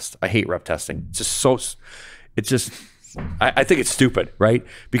rep test. I hate rep testing. I think it's stupid, right?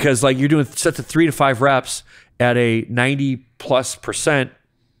 Because like you're doing sets of 3 to 5 reps at a 90+%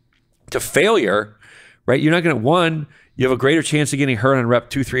 to failure, right? You're not going to, 1, you have a greater chance of getting hurt on rep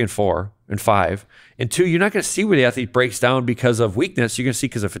 2, 3, and 4, and 5. And 2, you're not going to see where the athlete breaks down because of weakness. You're going to see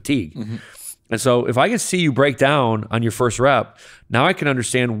because of fatigue. And so if I can see you break down on your first rep, now I can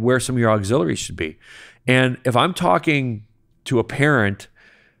understand where some of your auxiliaries should be. And if I'm talking to a parent,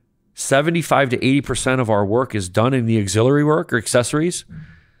 75 to 80% of our work is done in the auxiliary work or accessories.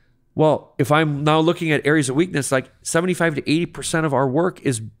 Well, if I'm now looking at areas of weakness, like 75 to 80% of our work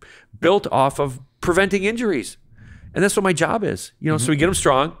is built off of preventing injuries. And that's what my job is. So we get them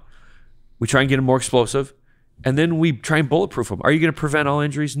strong, we try and get them more explosive, and then we try and bulletproof them. Are you going to prevent all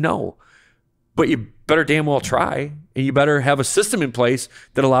injuries? No. But you better damn well try, and you better have a system in place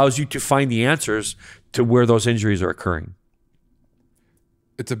that allows you to find the answers to where those injuries are occurring.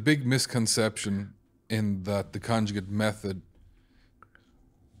 It's a big misconception in that the conjugate method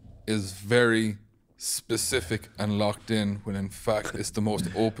is very specific and locked in, when in fact it's the most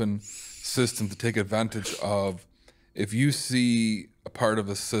open system to take advantage of. If you see a part of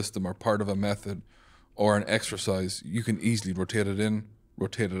a system or part of a method or an exercise, you can easily rotate it in,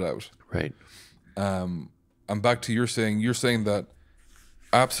 rotate it out. Right. And back to you're saying that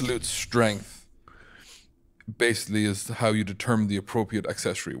absolute strength basically is how you determine the appropriate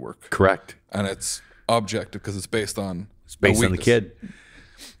accessory work. Correct. And it's objective because it's based on the kid.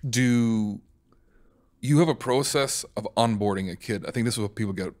 Do you have a process of onboarding a kid? I think this is what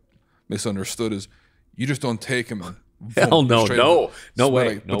people get misunderstood, is you just don't take him Hell no, no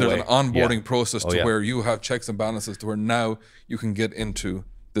way. But there's an onboarding process to yeah. where you have checks and balances to where now you can get into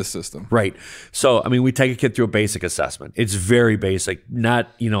this system. Right. So, I mean, we take a kid through a basic assessment. It's very basic, not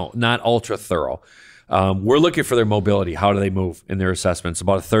ultra thorough. We're looking for their mobility. How do they move in their assessments?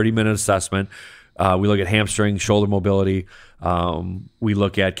 About a 30-minute assessment. We look at hamstring, shoulder mobility. We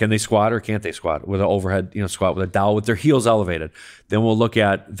look at, can they squat or can't they squat with an overhead, squat with a dowel with their heels elevated. Then we'll look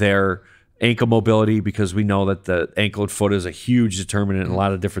at their ankle mobility, because we know that the ankle and foot is a huge determinant in a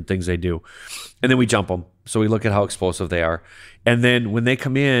lot of different things they do. And then we jump them. So we look at how explosive they are. And then when they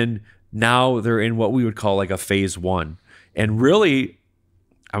come in, now they're in what we would call like a phase 1. And really,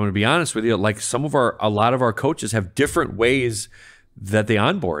 I'm going to be honest with you, like a lot of our coaches have different ways that they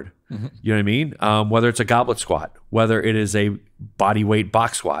onboard. You know what I mean? Whether it's a goblet squat, whether it is a body weight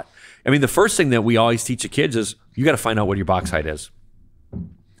box squat. I mean, the first thing that we always teach the kids is you got to find out what your box height is.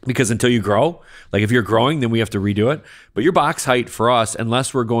 Because until you grow, like if you're growing, then we have to redo it. But your box height for us,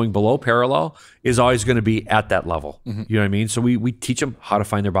 unless we're going below parallel, is always going to be at that level. You know what I mean? So we teach them how to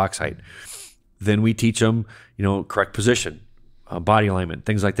find their box height. Then we teach them, correct position, body alignment,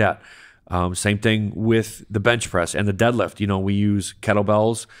 things like that. Same thing with the bench press and the deadlift. We use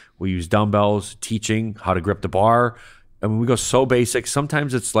kettlebells, we use dumbbells, teaching how to grip the bar. I mean, we go so basic.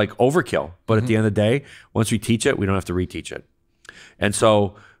 Sometimes it's like overkill, but at the end of the day, once we teach it, we don't have to reteach it. And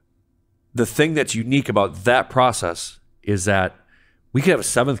so the thing that's unique about that process is that we could have a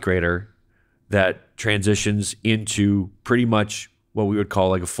 7th grader that transitions into pretty much what we would call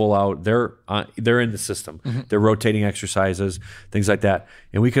like a full out. They're in the system. They're rotating exercises, things like that.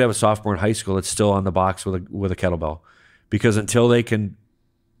 And we could have a sophomore in high school that's still on the box with a kettlebell, because until they can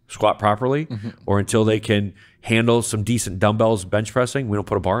squat properly or until they can handle some decent dumbbells bench pressing, we don't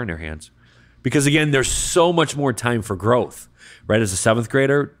put a bar in their hands. Because again, there's so much more time for growth, right? As a 7th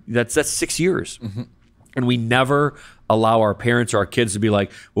grader, that's 6 years. And we never allow our parents or our kids to be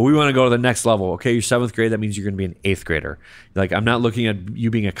like, well, we want to go to the next level. Okay, you're 7th grade, that means you're going to be an 8th grader. Like, I'm not looking at you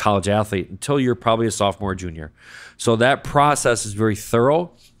being a college athlete until you're probably a sophomore or junior. So that process is very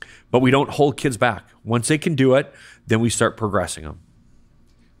thorough, but we don't hold kids back. Once they can do it, then we start progressing them.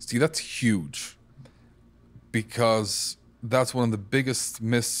 See, that's huge, because that's one of the biggest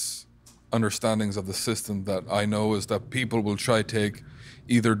misunderstandings of the system that I know, is that people will try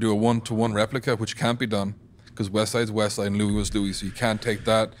either do a 1-to-1 replica, which can't be done, because Westside's Westside and Louis was Louis, so you can't take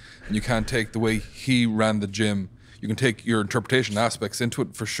that, and you can't take the way he ran the gym. You can take your interpretation aspects into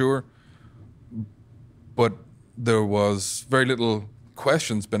it for sure, but there was very little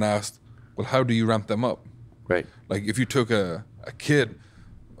questions been asked, well, how do you ramp them up? Right. Like if you took a kid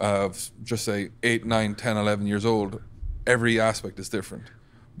of just say 8, 9, 10, 11 years old, every aspect is different.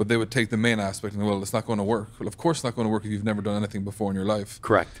 But they would take the main aspect and, well, it's not going to work. Well, of course it's not going to work if you've never done anything before in your life.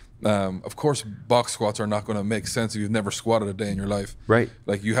 Correct. Of course, box squats are not going to make sense if you've never squatted a day in your life. Right.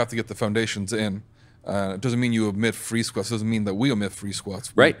 Like you have to get the foundations in. It doesn't mean you omit free squats. It doesn't mean that we omit free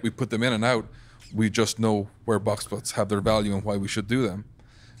squats. Right. We put them in and out. We just know where box squats have their value and why we should do them.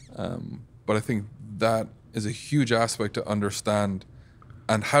 But I think that is a huge aspect to understand.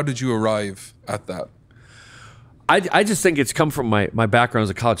 And how did you arrive at that? I just think it's come from my background as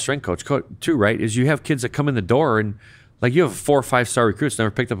a college strength coach too, right? Is you have kids that come in the door and like you have 4 or 5-star recruits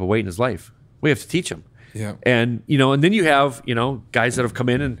never picked up a weight in his life. We have to teach them. Yeah. And, and then you have, guys that have come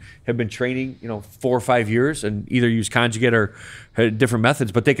in and have been training, 4 or 5 years and either use Conjugate or had different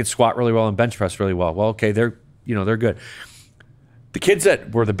methods, but they can squat really well and bench press really well. Well, okay, they're good. The kids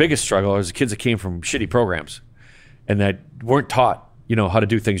that were the biggest struggle are the kids that came from shitty programs and that weren't taught, how to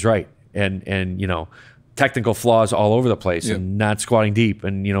do things right. And technical flaws all over the place and not squatting deep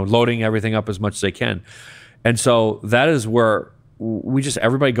and, loading everything up as much as they can. And so that is where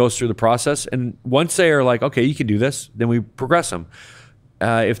everybody goes through the process. And once they are like, okay, you can do this, then we progress them.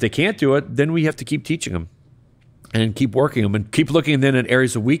 If they can't do it, then we have to keep teaching them and keep working them and keep looking then at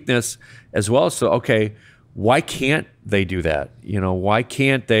areas of weakness as well. So, okay, why can't they do that? Why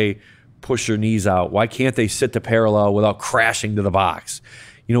can't they push their knees out? Why can't they sit to parallel without crashing to the box?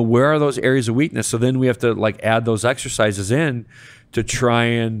 Where are those areas of weakness? So then we have to like add those exercises in to try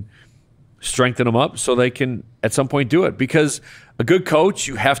and strengthen them up so they can at some point do it. Because a good coach,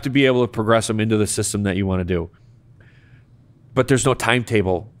 you have to be able to progress them into the system that you want to do. But there's no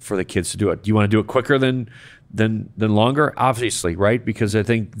timetable for the kids to do it. Do you want to do it quicker than longer? Obviously, right? Because I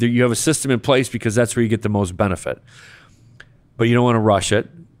think that you have a system in place because that's where you get the most benefit. But you don't want to rush it.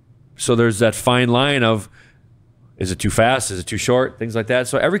 So there's that fine line of, is it too fast? Is it too short? Things like that.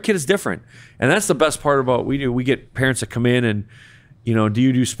 So every kid is different. And that's the best part about what we do. We get parents that come in and, do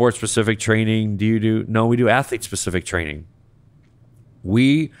you do sport-specific training? No, we do athlete-specific training.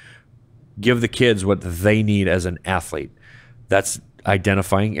 We give the kids what they need as an athlete. That's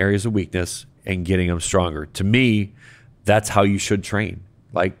identifying areas of weakness and getting them stronger. To me, that's how you should train.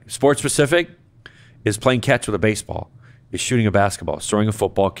 Like sports specific is playing catch with a baseball, is shooting a basketball, is throwing a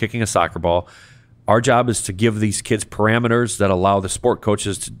football, kicking a soccer ball. Our job is to give these kids parameters that allow the sport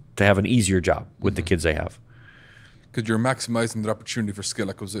coaches to have an easier job with the kids they have. Because you're maximizing the opportunity for skill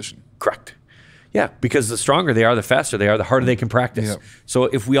acquisition. Correct. Yeah, because the stronger they are, the faster they are, the harder they can practice. Yeah. So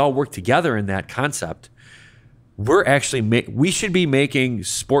if we all work together in that concept, we're actually we should be making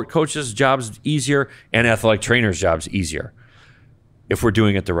sport coaches' jobs easier and athletic trainers' jobs easier if we're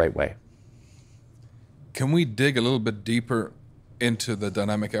doing it the right way. Can we dig a little bit deeper into the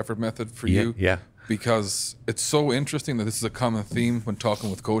dynamic effort method for you? Yeah. Because it's so interesting that this is a common theme when talking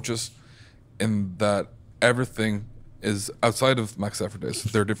with coaches, in that everything is outside of max effort days.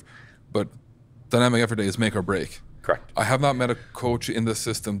 They're different, but dynamic effort day is make or break. Correct. I have not met a coach in this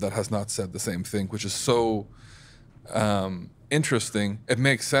system that has not said the same thing, which is so interesting. It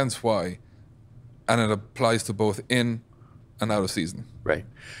makes sense why, and it applies to both in and out of season. Right.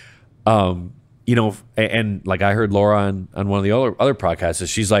 You know, and like I heard Laura on one of the other podcasts,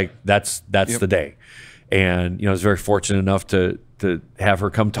 she's like, that's Yep. the day. And, you know, I was very fortunate enough to have her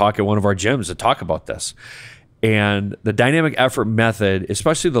come talk at one of our gyms to talk about this. And the dynamic effort method,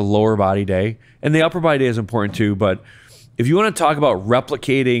 especially the lower body day, and the upper body day is important too, but if you want to talk about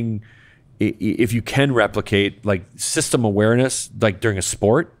replicating, if you can replicate like system awareness, like during a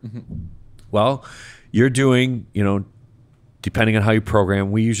sport, well, you're doing, you know, depending on how you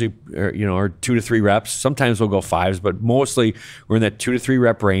program, we usually are 2 to 3 reps. Sometimes we'll go 5s, but mostly we're in that 2 to 3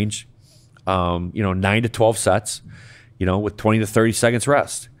 rep range. 9 to 12 sets, with 20 to 30 seconds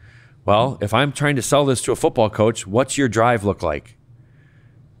rest. Well, if I'm trying to sell this to a football coach, what's your drive look like?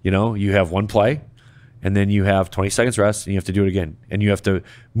 You have one play, and then you have 20 seconds rest, and you have to do it again. And you have to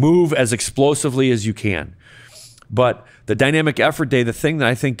move as explosively as you can. But the dynamic effort day, the thing that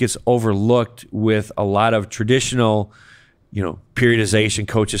I think gets overlooked with a lot of traditional, periodization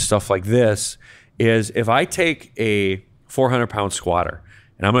coaches, stuff like this, is if I take a 400-pound squatter,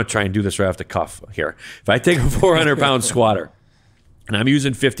 and I'm going to try and do this right off the cuff here. If I take a 400-pound squatter, and I'm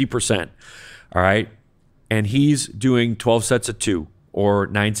using 50%, all right, and he's doing 12 sets of 2 or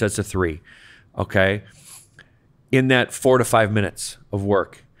 9 sets of 3, okay, in that 4 to 5 minutes of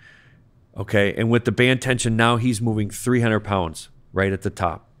work, okay, and with the band tension, now he's moving 300 pounds right at the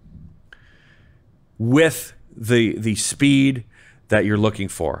top with the speed that you're looking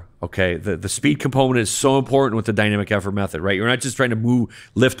for, okay? The speed component is so important with the dynamic effort method, right? You're not just trying to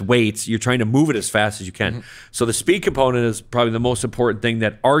lift weights, you're trying to move it as fast as you can. Mm-hmm. So the speed component is probably the most important thing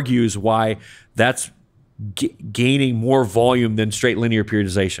that argues why that's gaining more volume than straight linear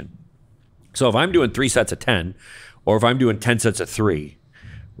periodization. So if I'm doing 3 sets of 10, or if I'm doing 10 sets of 3,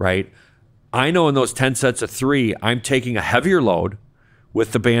 right? I know in those 10 sets of 3, I'm taking a heavier load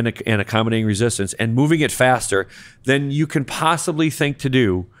with the band and accommodating resistance and moving it faster than you can possibly think to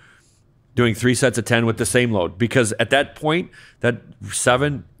do doing 3 sets of 10 with the same load. Because at that point, that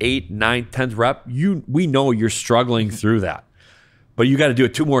 7, 8, 9, 10th rep, we know you're struggling through that. But you got to do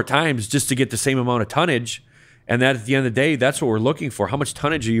it 2 more times just to get the same amount of tonnage. And that at the end of the day, that's what we're looking for. How much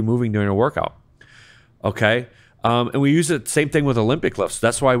tonnage are you moving during a workout? Okay. And we use the same thing with Olympic lifts.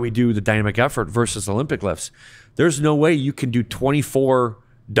 That's why we do the dynamic effort versus Olympic lifts. There's no way you can do 24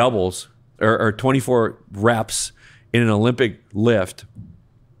 doubles or 24 reps in an Olympic lift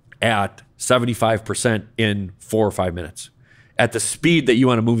at 75% in 4 or 5 minutes at the speed that you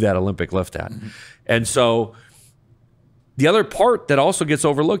want to move that Olympic lift at. Mm-hmm. And so the other part that also gets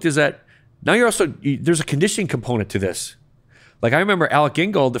overlooked is that now there's a conditioning component to this. Like I remember Alec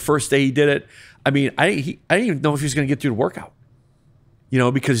Ingold, the first day he did it, I didn't even know if he was going to get through the workout.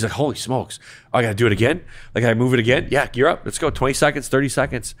 Because he's like, holy smokes, I got to do it again? Like, I move it again? Yeah, you're up. Let's go. 20 seconds, 30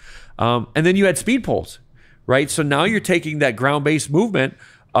 seconds. And then you had speed pulls, right? So now you're taking that ground-based movement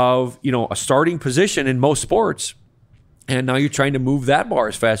of, a starting position in most sports, and now you're trying to move that bar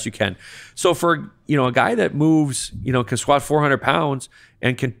as fast as you can. So for, a guy that moves, can squat 400 pounds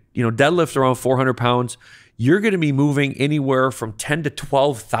and can, deadlift around 400 pounds, you're going to be moving anywhere from 10 to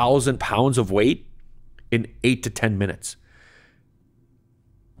 12,000 pounds of weight in 8 to 10 minutes.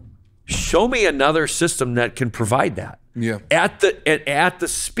 Show me another system that can provide that. Yeah. At the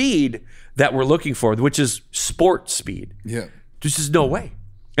speed that we're looking for, which is sport speed. Yeah. There's just no way.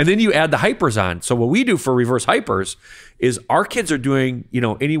 And then you add the hypers on. So what we do for reverse hypers is our kids are doing,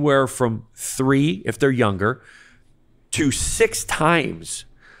 anywhere from 3, if they're younger, to 6 times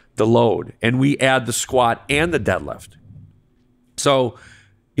the load. And we add the squat and the deadlift. So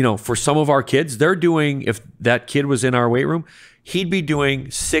for some of our kids, they're doing, if that kid was in our weight room, he'd be doing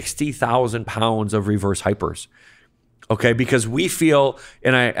 60,000 pounds of reverse hypers. Okay. Because we feel,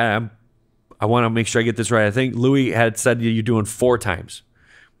 and I want to make sure I get this right. I think Louis had said you're doing 4 times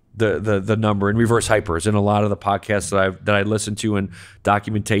the number in reverse hypers in a lot of the podcasts that I listen to and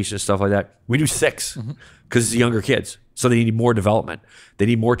documentation and stuff like that. We do 6 because it's younger kids. So they need more development. They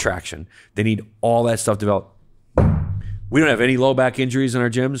need more traction. They need all that stuff developed. We don't have any low back injuries in our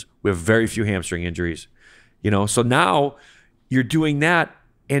gyms. We have very few hamstring injuries. So now you're doing that,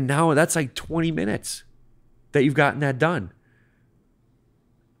 and now that's like 20 minutes that you've gotten that done.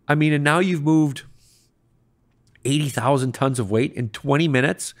 I mean, and now you've moved 80,000 tons of weight in 20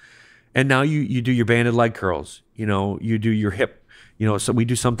 minutes, and now you do your banded leg curls. You do your hip. So we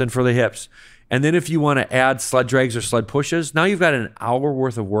do something for the hips. And then if you want to add sled drags or sled pushes, now you've got an hour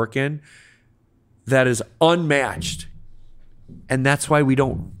worth of work in that is unmatched. And that's why we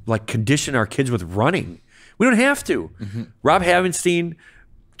don't condition our kids with running. We don't have to. Rob Havenstein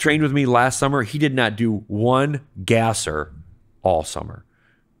trained with me last summer. He did not do one gasser all summer.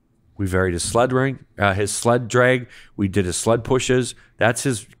 We varied his sled drag. We did his sled pushes. That's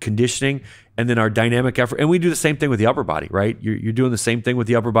his conditioning. And then our dynamic effort. And we do the same thing with the upper body, right? You're doing the same thing with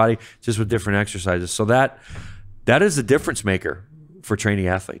the upper body, just with different exercises. So that is the difference maker for training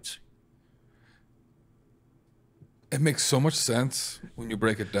athletes. It makes so much sense when you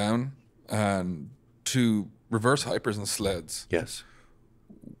break it down. And to reverse hypers and sleds. Yes.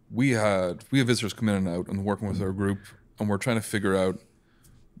 We have visitors come in and out and working with our group, and we're trying to figure out.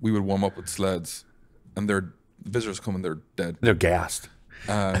 We would warm up with sleds, and the visitors come and they're dead. They're gassed.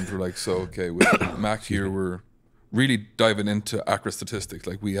 And we're like, so okay, with Mac here, we're really diving into accurate statistics.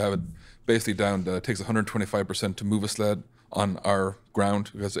 Like we have it basically down that it takes 125% to move a sled on our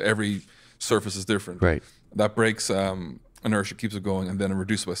ground because every surface is different. Right. That breaks inertia, keeps it going, and then it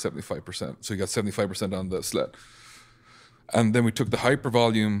reduces by 75%. So you got 75% on the sled. And then we took the hyper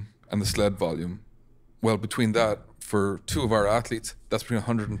volume and the sled volume. Well, between that, for 2 of our athletes, that's between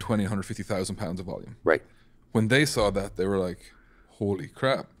 120 and 150,000 pounds of volume. Right. When they saw that, they were like, holy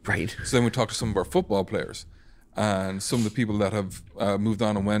crap. Right. So then we talked to some of our football players and some of the people that have moved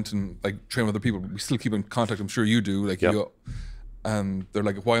on and went and train with other people. We still keep in contact. I'm sure you do. And they're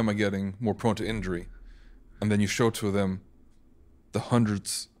like, why am I getting more prone to injury? And then you show to them the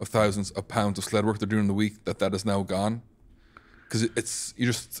hundreds of thousands of pounds of sled work they're doing in the week that is now gone. Because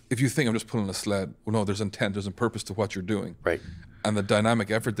if you think I'm just pulling a sled, well, no, there's intent, there's a purpose to what you're doing. Right. And the dynamic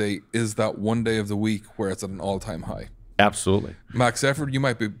effort day is that one day of the week where it's at an all-time high. Absolutely. Max effort, you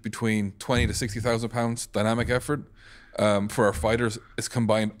might be between 20 to 60,000 pounds. Dynamic effort for our fighters is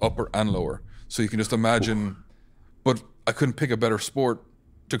combined upper and lower. So you can just imagine, but I couldn't pick a better sport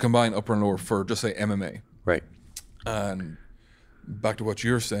to combine upper and lower for just say MMA. Right. And back to what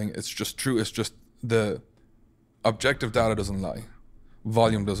you're saying, it's just true. It's just the objective data doesn't lie.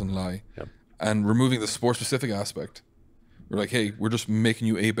 Volume doesn't lie. Yep. And removing the sport-specific aspect, we're like, hey, we're just making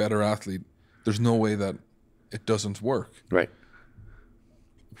you a better athlete. There's no way that it doesn't work. Right.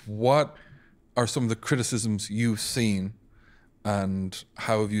 What are some of the criticisms you've seen and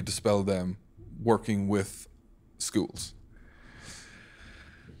how have you dispelled them working with schools?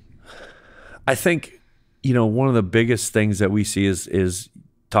 I think, one of the biggest things that we see is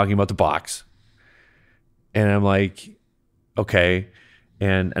talking about the box. And I'm like, okay.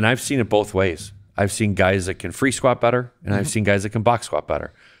 And I've seen it both ways. I've seen guys that can free squat better, and I've seen guys that can box squat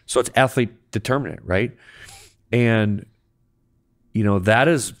better. So it's athlete determinant, right? And, that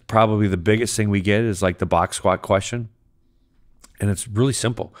is probably the biggest thing we get is the box squat question. And it's really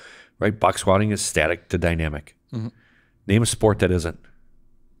simple, right? Box squatting is static to dynamic. Mm-hmm. Name a sport that isn't.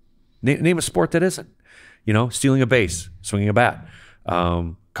 Name a sport that isn't. Stealing a base, swinging a bat,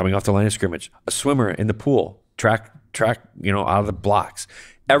 coming off the line of scrimmage, a swimmer in the pool, track, out of the blocks.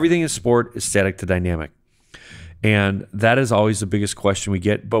 Everything in sport is static to dynamic. And that is always the biggest question we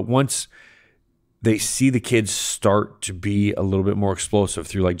get. But once they see the kids start to be a little bit more explosive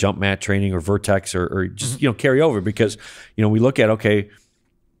through jump mat training or vertex or just, carry over because, we look at, okay,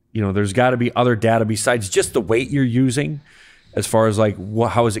 there's got to be other data besides just the weight you're using as far as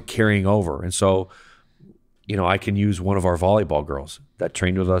how is it carrying over? And so, I can use one of our volleyball girls that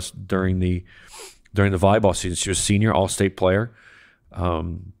trained with us during the volleyball season. She was a senior all-state player.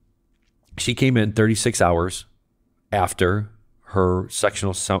 She came in 36 hours after her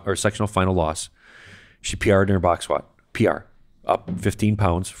sectional final loss. She PR'd in her box squat. PR, up 15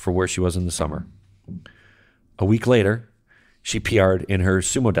 pounds for where she was in the summer. A week later, she PR'd in her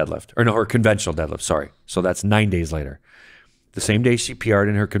sumo deadlift, her conventional deadlift, sorry. So that's 9 days later. The same day she PR'd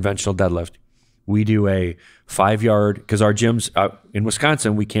in her conventional deadlift, We do a 5-yard, because our gyms in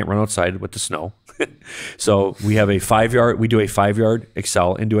Wisconsin, we can't run outside with the snow. So we have a 5-yard, we do a 5-yard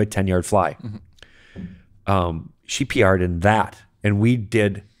excel and do a 10-yard fly. She PR'd in that, and we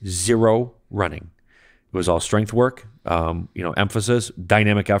did 0 running. It was all strength work, emphasis,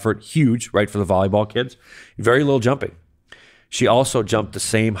 dynamic effort, huge, right, for the volleyball kids. Very little jumping. She also jumped the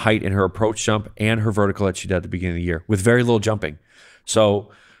same height in her approach jump and her vertical that she did at the beginning of the year with very little jumping.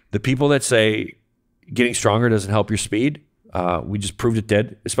 So the people that say getting stronger doesn't help your speed, we just proved it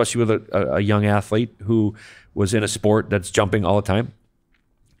did, especially with a young athlete who was in a sport that's jumping all the time.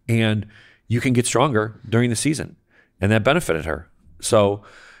 And you can get stronger during the season, and that benefited her. So,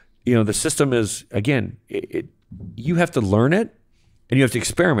 the system is, again, you have to learn it and you have to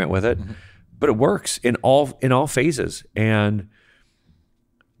experiment with it, but it works in all phases. And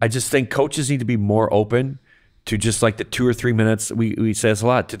I just think coaches need to be more open to just like the 2 or 3 minutes. We say this a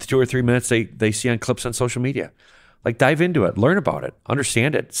lot, to the 2 or 3 minutes they see on clips on social media. Like, dive into it, learn about it,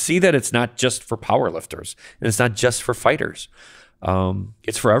 understand it, see that it's not just for power lifters and it's not just for fighters.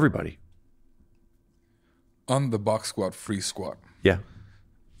 It's for everybody. On the box squat, free squat. Yeah.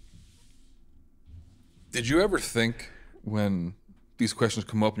 Did you ever think when these questions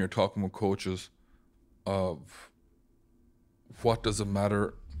come up and you're talking with coaches of what does it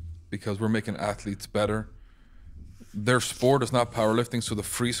matter because we're making athletes better? Their sport is not powerlifting, so the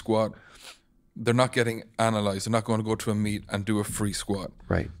free squat, they're not getting analyzed. They're not going to go to a meet and do a free squat.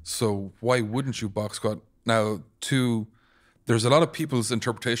 Right. So why wouldn't you box squat? Now, there's a lot of people's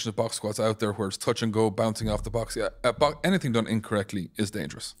interpretation of box squats out there where it's touch and go, bouncing off the box. Yeah, anything done incorrectly is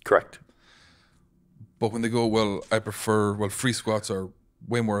dangerous. Correct. But when they go, free squats are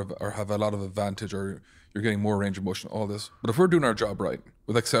way more or have a lot of advantage, or you're getting more range of motion, all this. But if we're doing our job right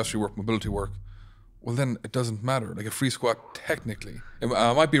with accessory work, mobility work, well, then it doesn't matter. Like a free squat, technically,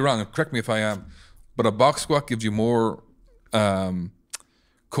 I might be wrong, correct me if I am, but a box squat gives you more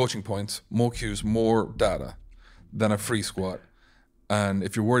coaching points, more cues, more data than a free squat. And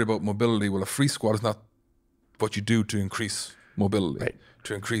if you're worried about mobility, well, a free squat is not what you do to increase mobility, right,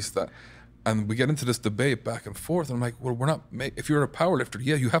 to increase that. And we get into this debate back and forth, and I'm like, well, we're not. If you're a power lifter,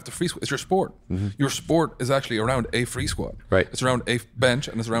 yeah, you have to free squat. It's your sport. Your sport is actually around a free squat. Right. It's around a bench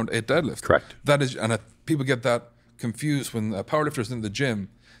and it's around a deadlift. Correct. That is, and people get that confused when a power lifter is in the gym.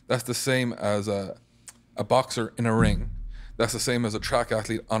 That's the same as a boxer in a ring. That's the same as a track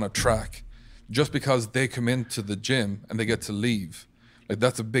athlete on a track. Just because they come into the gym and they get to leave, like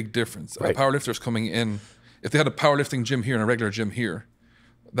that's a big difference. Right. A power lifter's coming in. If they had a powerlifting gym here and a regular gym here,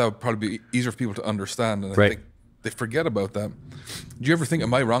 that would probably be easier for people to understand. And I think they forget about that. Do you ever think,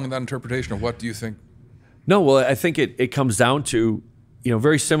 am I wrong in that interpretation, or what do you think? No, well, I think it comes down to,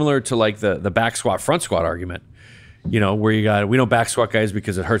 very similar to like the back squat, front squat argument, where we don't back squat guys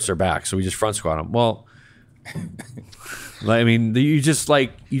because it hurts their back, so we just front squat them. Well, I mean, you just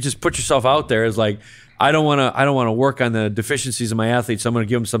put yourself out there as like, I don't want to work on the deficiencies of my athletes, so I'm going to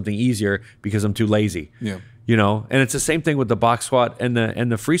give them something easier because I'm too lazy. Yeah. And it's the same thing with the box squat and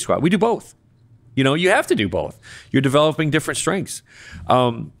the free squat. We do both. You have to do both. You're developing different strengths.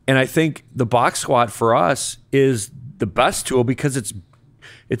 And I think the box squat for us is the best tool because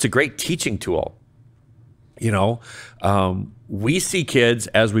it's a great teaching tool. We see kids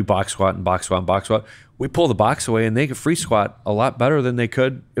as we box squat and box squat and box squat, we pull the box away and they can free squat a lot better than they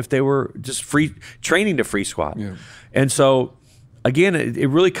could if they were just free training to free squat. Yeah. And so again, it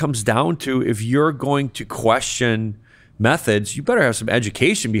really comes down to, if you're going to question methods, you better have some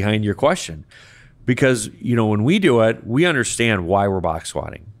education behind your question. Because, when we do it, we understand why we're box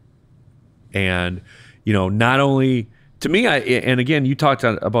squatting. And, not only, to me, and again, you talked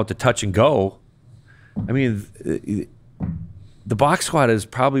about the touch and go. I mean, the box squat is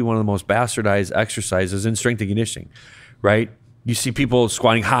probably one of the most bastardized exercises in strength and conditioning, right? You see people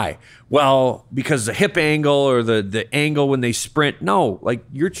squatting high. Well, because the hip angle or the angle when they sprint. No, like,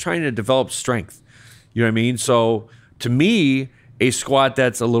 you're trying to develop strength. You know what I mean? So to me, a squat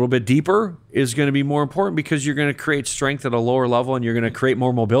that's a little bit deeper is going to be more important because you're going to create strength at a lower level and you're going to create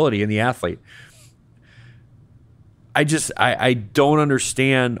more mobility in the athlete. I don't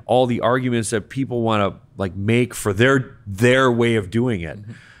understand all the arguments that people want to like make for their way of doing it.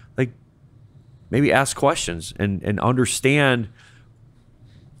 Mm-hmm. Like, maybe ask questions and understand,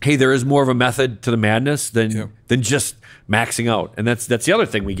 hey, there is more of a method to the madness than just maxing out. And that's the other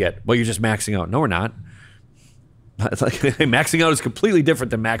thing we get. Well, you're just maxing out. No, we're not. It's like, maxing out is completely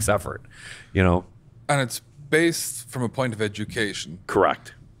different than max effort, And it's based from a point of education.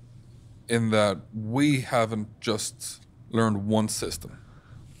 Correct. In that we haven't just learned one system.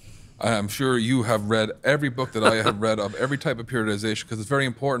 I'm sure you have read every book that I have read of every type of periodization, because it's very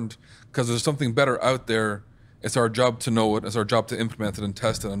important, because there's something better out there. It's our job to know it. It's our job to implement it and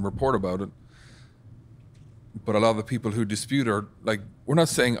test it and report about it. But a lot of the people who dispute are like, we're not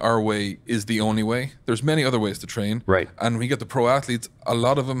saying our way is the only way. There's many other ways to train. Right. And when you get the pro athletes, a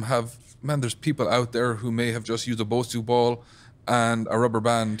lot of them have, man, there's people out there who may have just used a Bosu ball and a rubber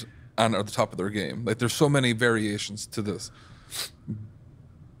band and are at the top of their game. Like, there's so many variations to this.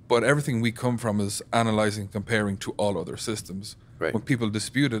 But everything we come from is analyzing, comparing to all other systems. Right. When people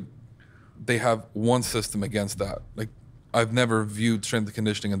dispute it, they have one system against that. Like, I've never viewed strength and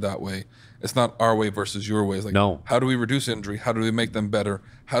conditioning in that way. It's not our way versus your way. It's like, no. How do we reduce injury? How do we make them better?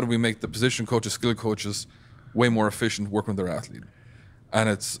 How do we make the position coaches, skill coaches way more efficient working with their athlete? And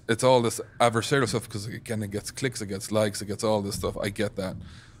it's all this adversarial stuff, because again, it gets clicks, it gets likes, it gets all this stuff. I get that.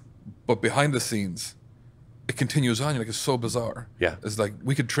 But behind the scenes, it continues on. You're like, it's so bizarre. Yeah. It's like,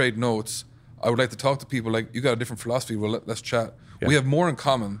 we could trade notes. I would like to talk to people like, you got a different philosophy. Well, let's chat. Yeah. We have more in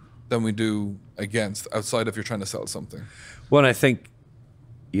common than we do against, outside if you're trying to sell something. Well, and I think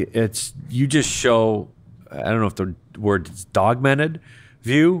you just show, I don't know if the word is dogmented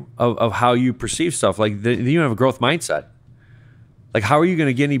view of how you perceive stuff. Like, you don't have a growth mindset. Like, how are you going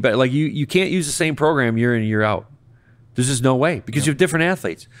to get any better? Like, you can't use the same program year in and year out. There's just no way, because you have different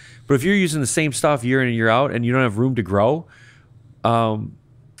athletes. But if you're using the same stuff year in and year out and you don't have room to grow,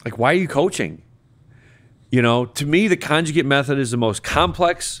 like, why are you coaching? You know, to me, the conjugate method is the most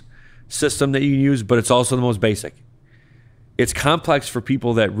complex system that you can use, but it's also the most basic. It's complex for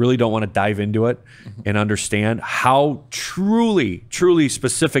people that really don't want to dive into it and understand how truly, truly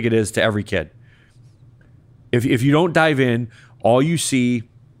specific it is to every kid. If you don't dive in, all you see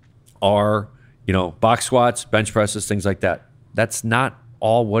are, you know, box squats, bench presses, things like that. That's not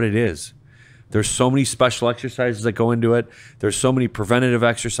all what it is. There's so many special exercises that go into it. There's so many preventative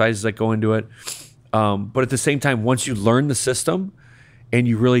exercises that go into it. But at the same time, once you learn the system and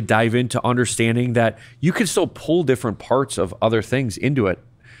you really dive into understanding that you can still pull different parts of other things into it,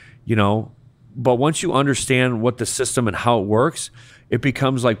 you know, but once you understand what the system and how it works, it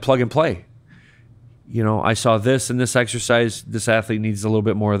becomes like plug and play. You know, I saw this in this exercise, this athlete needs a little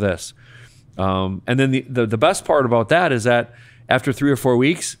bit more of this. And then the best part about that is that after 3 or 4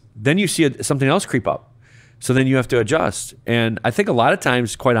 weeks, then you see something else creep up. So then you have to adjust. And I think a lot of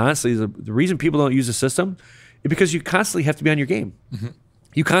times, quite honestly, the reason people don't use the system is because you constantly have to be on your game. Mm-hmm.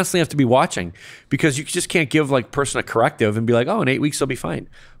 You constantly have to be watching, because you just can't give like person a corrective and be like, oh, in 8 weeks, they'll be fine.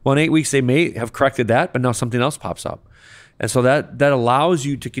 Well, in 8 weeks, they may have corrected that, but now something else pops up. And so that allows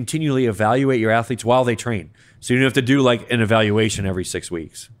you to continually evaluate your athletes while they train. So you don't have to do like an evaluation every 6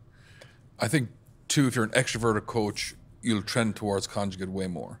 weeks. I think, too, if you're an extroverted coach, you'll trend towards conjugate way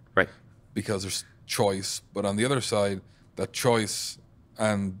more. Right. Because there's choice. But on the other side, that choice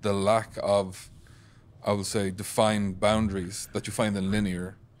and the lack of, I would say, defined boundaries that you find in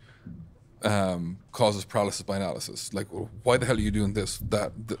linear causes paralysis by analysis. Like, well, why the hell are you doing this,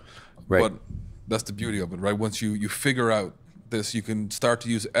 that? Right. But that's the beauty of it, right? Once you figure out this, you can start to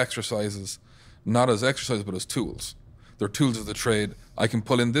use exercises, not as exercises, but as tools. They're tools of the trade. I can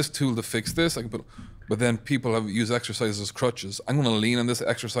pull in this tool to fix this. But then people have used exercises as crutches. I'm going to lean on this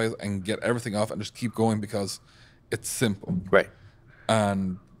exercise and get everything off and just keep going because it's simple. Right.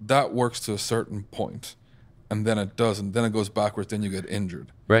 And that works to a certain point, and then it doesn't. Then it goes backwards. Then you get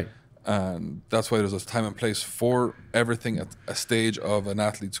injured. Right. And that's why there's a time and place for everything at a stage of an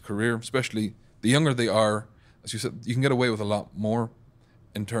athlete's career. Especially the younger they are, as you said, you can get away with a lot more.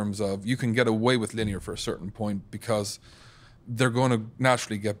 In terms of, you can get away with linear for a certain point because they're going to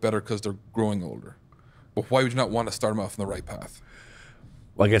naturally get better because they're growing older. But why would you not want to start them off on the right path?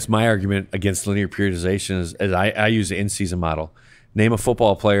 Well, I guess my argument against linear periodization is I use the in-season model. Name a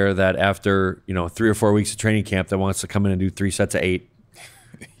football player that after 3 or 4 weeks of training camp that wants to come in and do 3 sets of 8.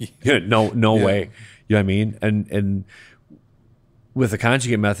 No way. You know what I mean? And with the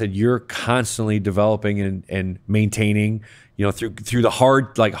conjugate method, you're constantly developing and maintaining. Through the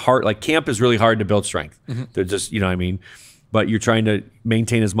hard camp is really hard to build strength. Mm-hmm. They're just, what I mean? But you're trying to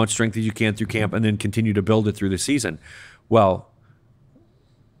maintain as much strength as you can through camp and then continue to build it through the season. Well,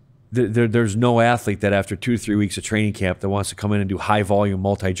 there's no athlete that after 2 or 3 weeks of training camp that wants to come in and do high volume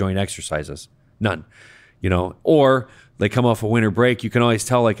multi-joint exercises. None. Or they come off a winter break. You can always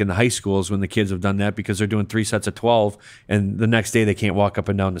tell, like in the high schools, when the kids have done that because they're doing 3 sets of 12 and the next day they can't walk up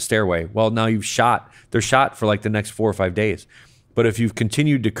and down the stairway. Well, now they're shot for like the next 4 or 5 days. But if you've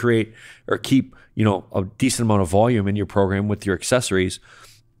continued to create or keep, a decent amount of volume in your program with your accessories,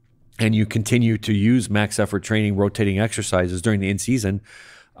 and you continue to use max effort training, rotating exercises during the in-season,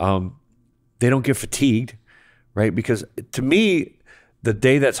 they don't get fatigued, right? Because to me, the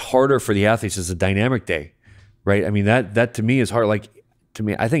day that's harder for the athletes is a dynamic day, right? I mean, that to me is hard. Like, to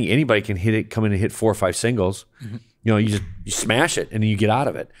me, I think anybody can come in and hit 4 or 5 singles. You know, you smash it and then you get out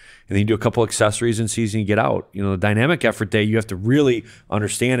of it. And then you do a couple accessories in season, you get out. You know, the dynamic effort day, you have to really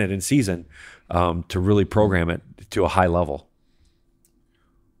understand it in season to really program it to a high level.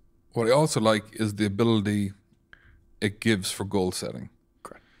 What I also like is the ability it gives for goal setting.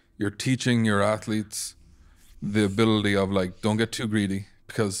 Correct. You're teaching your athletes the ability of, like, don't get too greedy,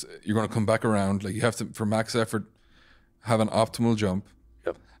 because you're going to come back around. Like, you have to, for max effort, have an optimal jump.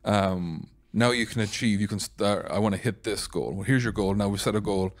 Yep. Now you can achieve, you can start, I want to hit this goal. Well, here's your goal. Now we set a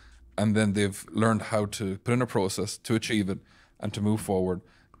goal, and then they've learned how to put in a process to achieve it and to move forward.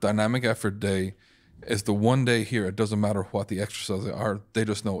 Dynamic effort day is the one day here. It doesn't matter what the exercises are. They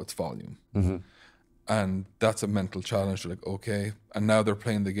just know it's volume. And that's a mental challenge. They're like, okay. And now they're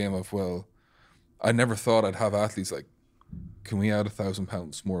playing the game of, well, I never thought I'd have athletes like, can we add 1,000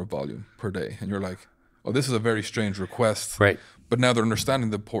 pounds more volume per day? And you're like, oh, this is a very strange request. Right. But now they're understanding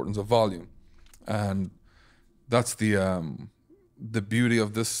the importance of volume. And that's the beauty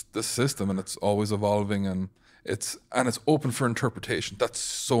of this system, and it's always evolving, and it's open for interpretation. That's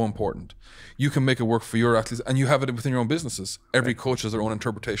so important. You can make it work for your athletes, and you have it within your own businesses. Every coach has their own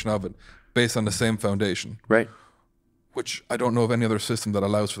interpretation of it based on the same foundation. Right. Which I don't know of any other system that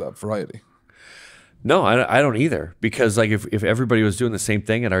allows for that variety. No, I don't either, because like if everybody was doing the same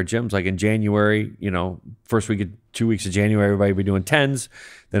thing at our gyms, like in January, you know, first week of 2 weeks of January, everybody would be doing 10s,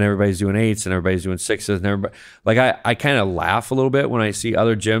 then everybody's doing 8s, and everybody's doing 6s, and everybody, like I kind of laugh a little bit when I see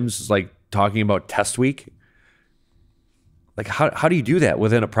other gyms like talking about test week. Like how do you do that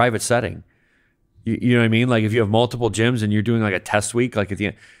within a private setting? You know what I mean? Like if you have multiple gyms and you're doing like a test week, like at the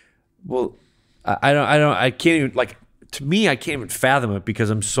end, well, I can't even, like, to me, I can't even fathom it, because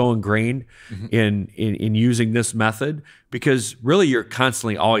I'm so ingrained in using this method, because really you're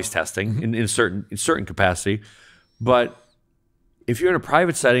constantly always testing in certain capacity. But if you're in a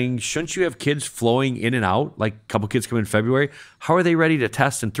private setting, shouldn't you have kids flowing in and out? Like a couple kids come in February. How are they ready to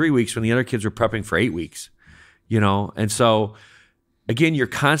test in 3 weeks when the other kids are prepping for 8 weeks? You know? And so again, you're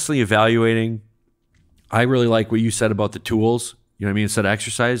constantly evaluating. I really like what you said about the tools. You know what I mean? Instead of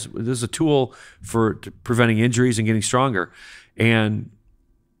exercise, this is a tool for preventing injuries and getting stronger. And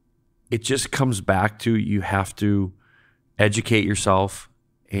it just comes back to, you have to educate yourself,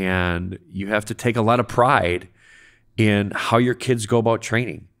 and you have to take a lot of pride in how your kids go about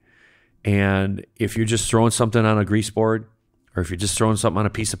training. And if you're just throwing something on a grease board, or if you're just throwing something on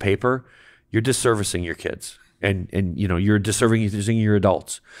a piece of paper, you're disservicing your kids. And you know, you're disservicing your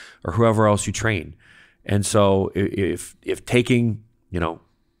adults or whoever else you train. And so if taking, you know,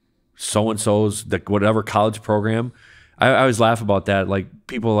 so-and-so's, whatever college program, I always laugh about that. Like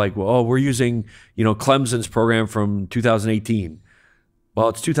people are like, well, oh, we're using, you know, Clemson's program from 2018. Well,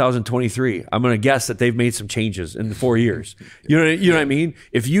 it's 2023. I'm going to guess that they've made some changes in the 4 years. You know what I mean?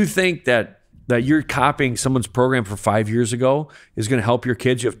 If you think that you're copying someone's program from 5 years ago is going to help your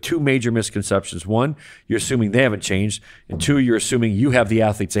kids, you have two major misconceptions. One, you're assuming they haven't changed. And two, you're assuming you have the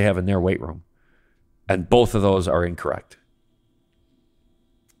athletes they have in their weight room. And both of those are incorrect.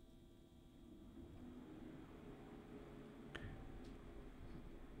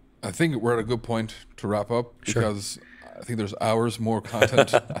 I think we're at a good point to wrap up, because Sure. I think there's hours more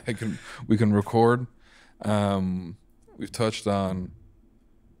content we can record. We've touched on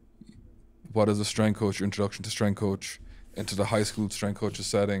what is a strength coach, your introduction to strength coach, into the high school strength coaches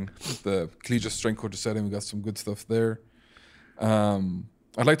setting, the collegiate strength coaches setting. We got some good stuff there.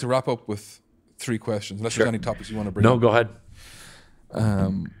 I'd like to wrap up with 3 questions, unless Sure. there's any topics you want to bring No, up. go ahead.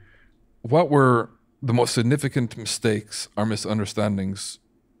 What were the most significant mistakes or misunderstandings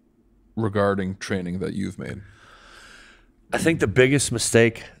regarding training that you've made? I think the biggest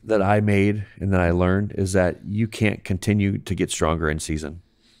mistake that I made and that I learned is that you can't continue to get stronger in season.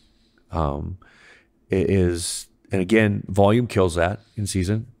 It is, and again, volume kills that in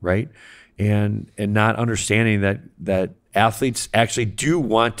season, right? And not understanding that athletes actually do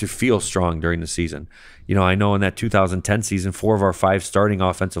want to feel strong during the season. You know, I know in that 2010 season, 4 of our 5 starting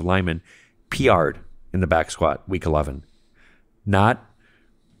offensive linemen PR'd in the back squat week 11. Not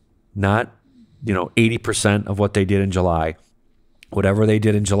 80% of what they did in July. Whatever they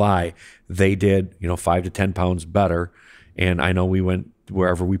did in July, they did 5 to 10 pounds better. And I know we went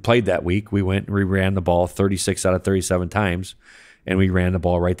wherever we played that week. We ran the ball 36 out of 37 times, and we ran the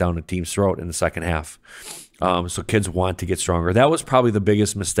ball right down the team's throat in the second half. So kids want to get stronger. That was probably the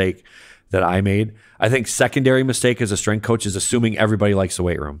biggest mistake that I made. I think secondary mistake as a strength coach is assuming everybody likes the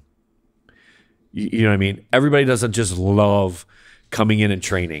weight room. You know what I mean? Everybody doesn't just love coming in and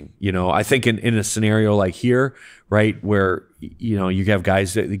training. I think in a scenario like here, right, where you have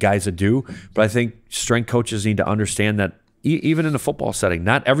the guys that do, but I think strength coaches need to understand that even in a football setting,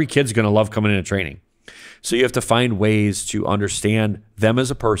 not every kid's going to love coming into training. So you have to find ways to understand them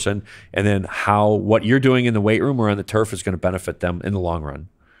as a person, and then how what you're doing in the weight room or on the turf is going to benefit them in the long run.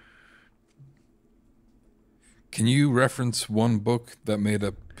 Can you reference one book that made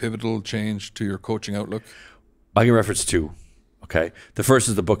a pivotal change to your coaching outlook? I can reference two. Okay. The first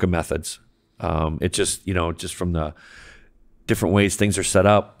is the Book of Methods. It just, just from the different ways things are set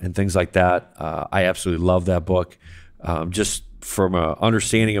up and things like that. I absolutely love that book. Just from an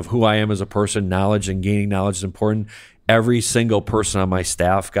understanding of who I am as a person, knowledge and gaining knowledge is important. Every single person on my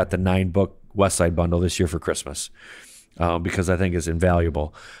staff got the 9-book Westside bundle this year for Christmas, because I think it's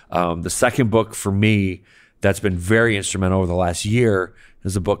invaluable. The second book for me that's been very instrumental over the last year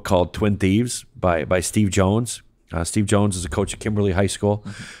is a book called Twin Thieves by Steve Jones. Steve Jones is a coach at Kimberly High School.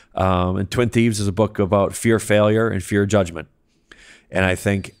 And Twin Thieves is a book about fear of failure and fear of judgment. And I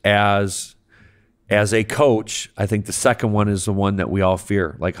think as a coach, I think the second one is the one that we all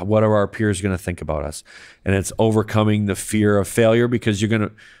fear. Like, what are our peers going to think about us? And it's overcoming the fear of failure, because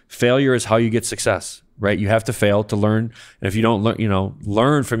failure is how you get success, right? You have to fail to learn. And if you don't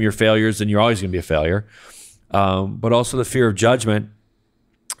learn from your failures, then you're always going to be a failure. But also the fear of judgment.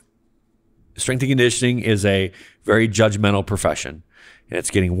 Strength and conditioning is a very judgmental profession, and it's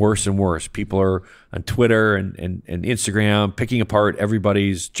getting worse and worse. People are on Twitter and Instagram picking apart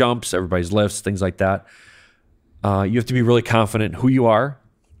everybody's jumps, everybody's lifts, things like that. You have to be really confident in who you are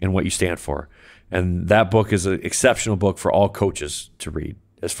and what you stand for. And that book is an exceptional book for all coaches to read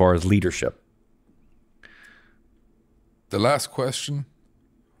as far as leadership. The last question: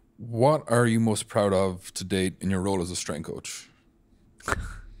 what are you most proud of to date in your role as a strength coach?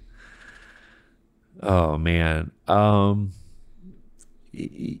 Oh, man. For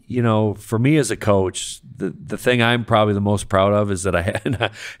me as a coach, the thing I'm probably the most proud of is that I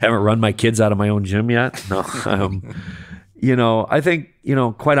haven't run my kids out of my own gym yet. No. I think,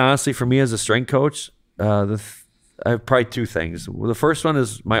 quite honestly, for me as a strength coach, I have probably two things. Well, the first one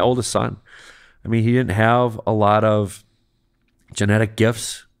is my oldest son. I mean, he didn't have a lot of genetic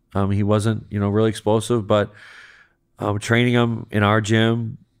gifts. He wasn't, really explosive, but training him in our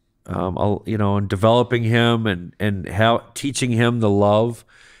gym, and developing him and how teaching him the love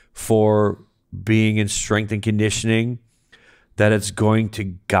for being in strength and conditioning, that it's going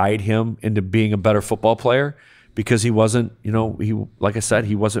to guide him into being a better football player, because he wasn't, like I said,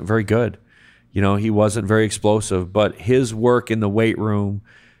 he wasn't very good. He wasn't very explosive, but his work in the weight room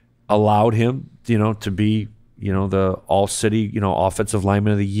allowed him, to be, the all-city, offensive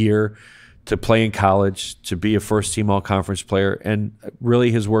lineman of the year, to play in college, to be a first-team all-conference player, and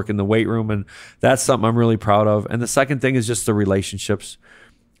really his work in the weight room. And that's something I'm really proud of. And the second thing is just the relationships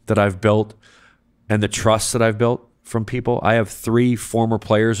that I've built and the trust that I've built from people. I have 3 former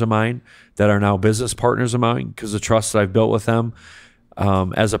players of mine that are now business partners of mine because the trust that I've built with them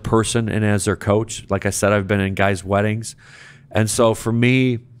as a person and as their coach. Like I said, I've been in guys' weddings. And so for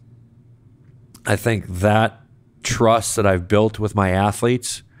me, I think that trust that I've built with my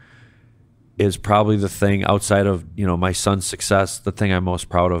athletes is probably the thing, outside of, my son's success, the thing I'm most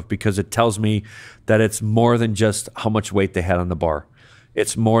proud of, because it tells me that it's more than just how much weight they had on the bar.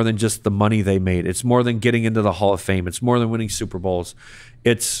 It's more than just the money they made. It's more than getting into the Hall of Fame. It's more than winning Super Bowls.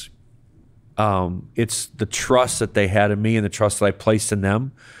 It's the trust that they had in me and the trust that I placed in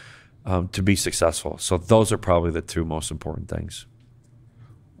them to be successful. So those are probably the 2 most important things.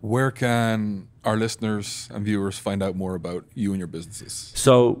 Where can our listeners and viewers find out more about you and your businesses?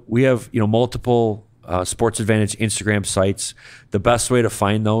 So we have, multiple Sports Advantage Instagram sites. The best way to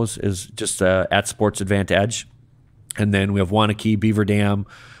find those is just at Sports AdvantEdge. And then we have Wanakee, Beaver Dam,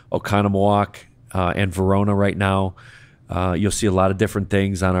 Oconomowoc, and Verona right now. You'll see a lot of different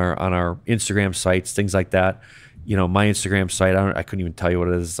things on our Instagram sites, things like that. My Instagram site, I couldn't even tell you what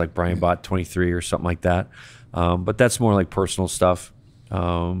it is. It's like Brian Bott 23 or something like that. But that's more like personal stuff.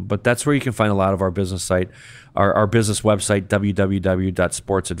 But that's where you can find a lot of our business site. Our business website,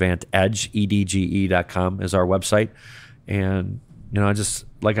 www.sportsadvantedge.com, is our website. And, just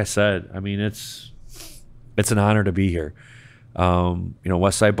like I said, I mean, it's an honor to be here.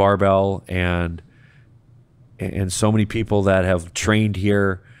 Westside Barbell and so many people that have trained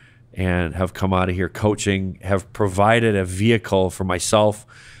here and have come out of here coaching have provided a vehicle for myself,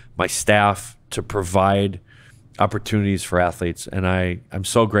 my staff, to provide opportunities for athletes. And I'm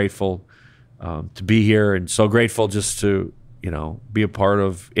so grateful to be here, and so grateful just to, be a part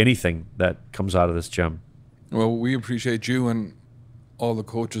of anything that comes out of this gym. Well, we appreciate you and all the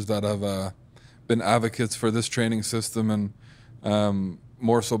coaches that have been advocates for this training system and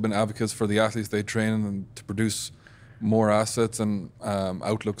more so been advocates for the athletes they train and to produce more assets and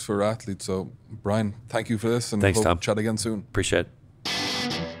outlooks for athletes. So, Brian, thank you for this, and Thanks, hope Tom. to chat again soon. Appreciate it.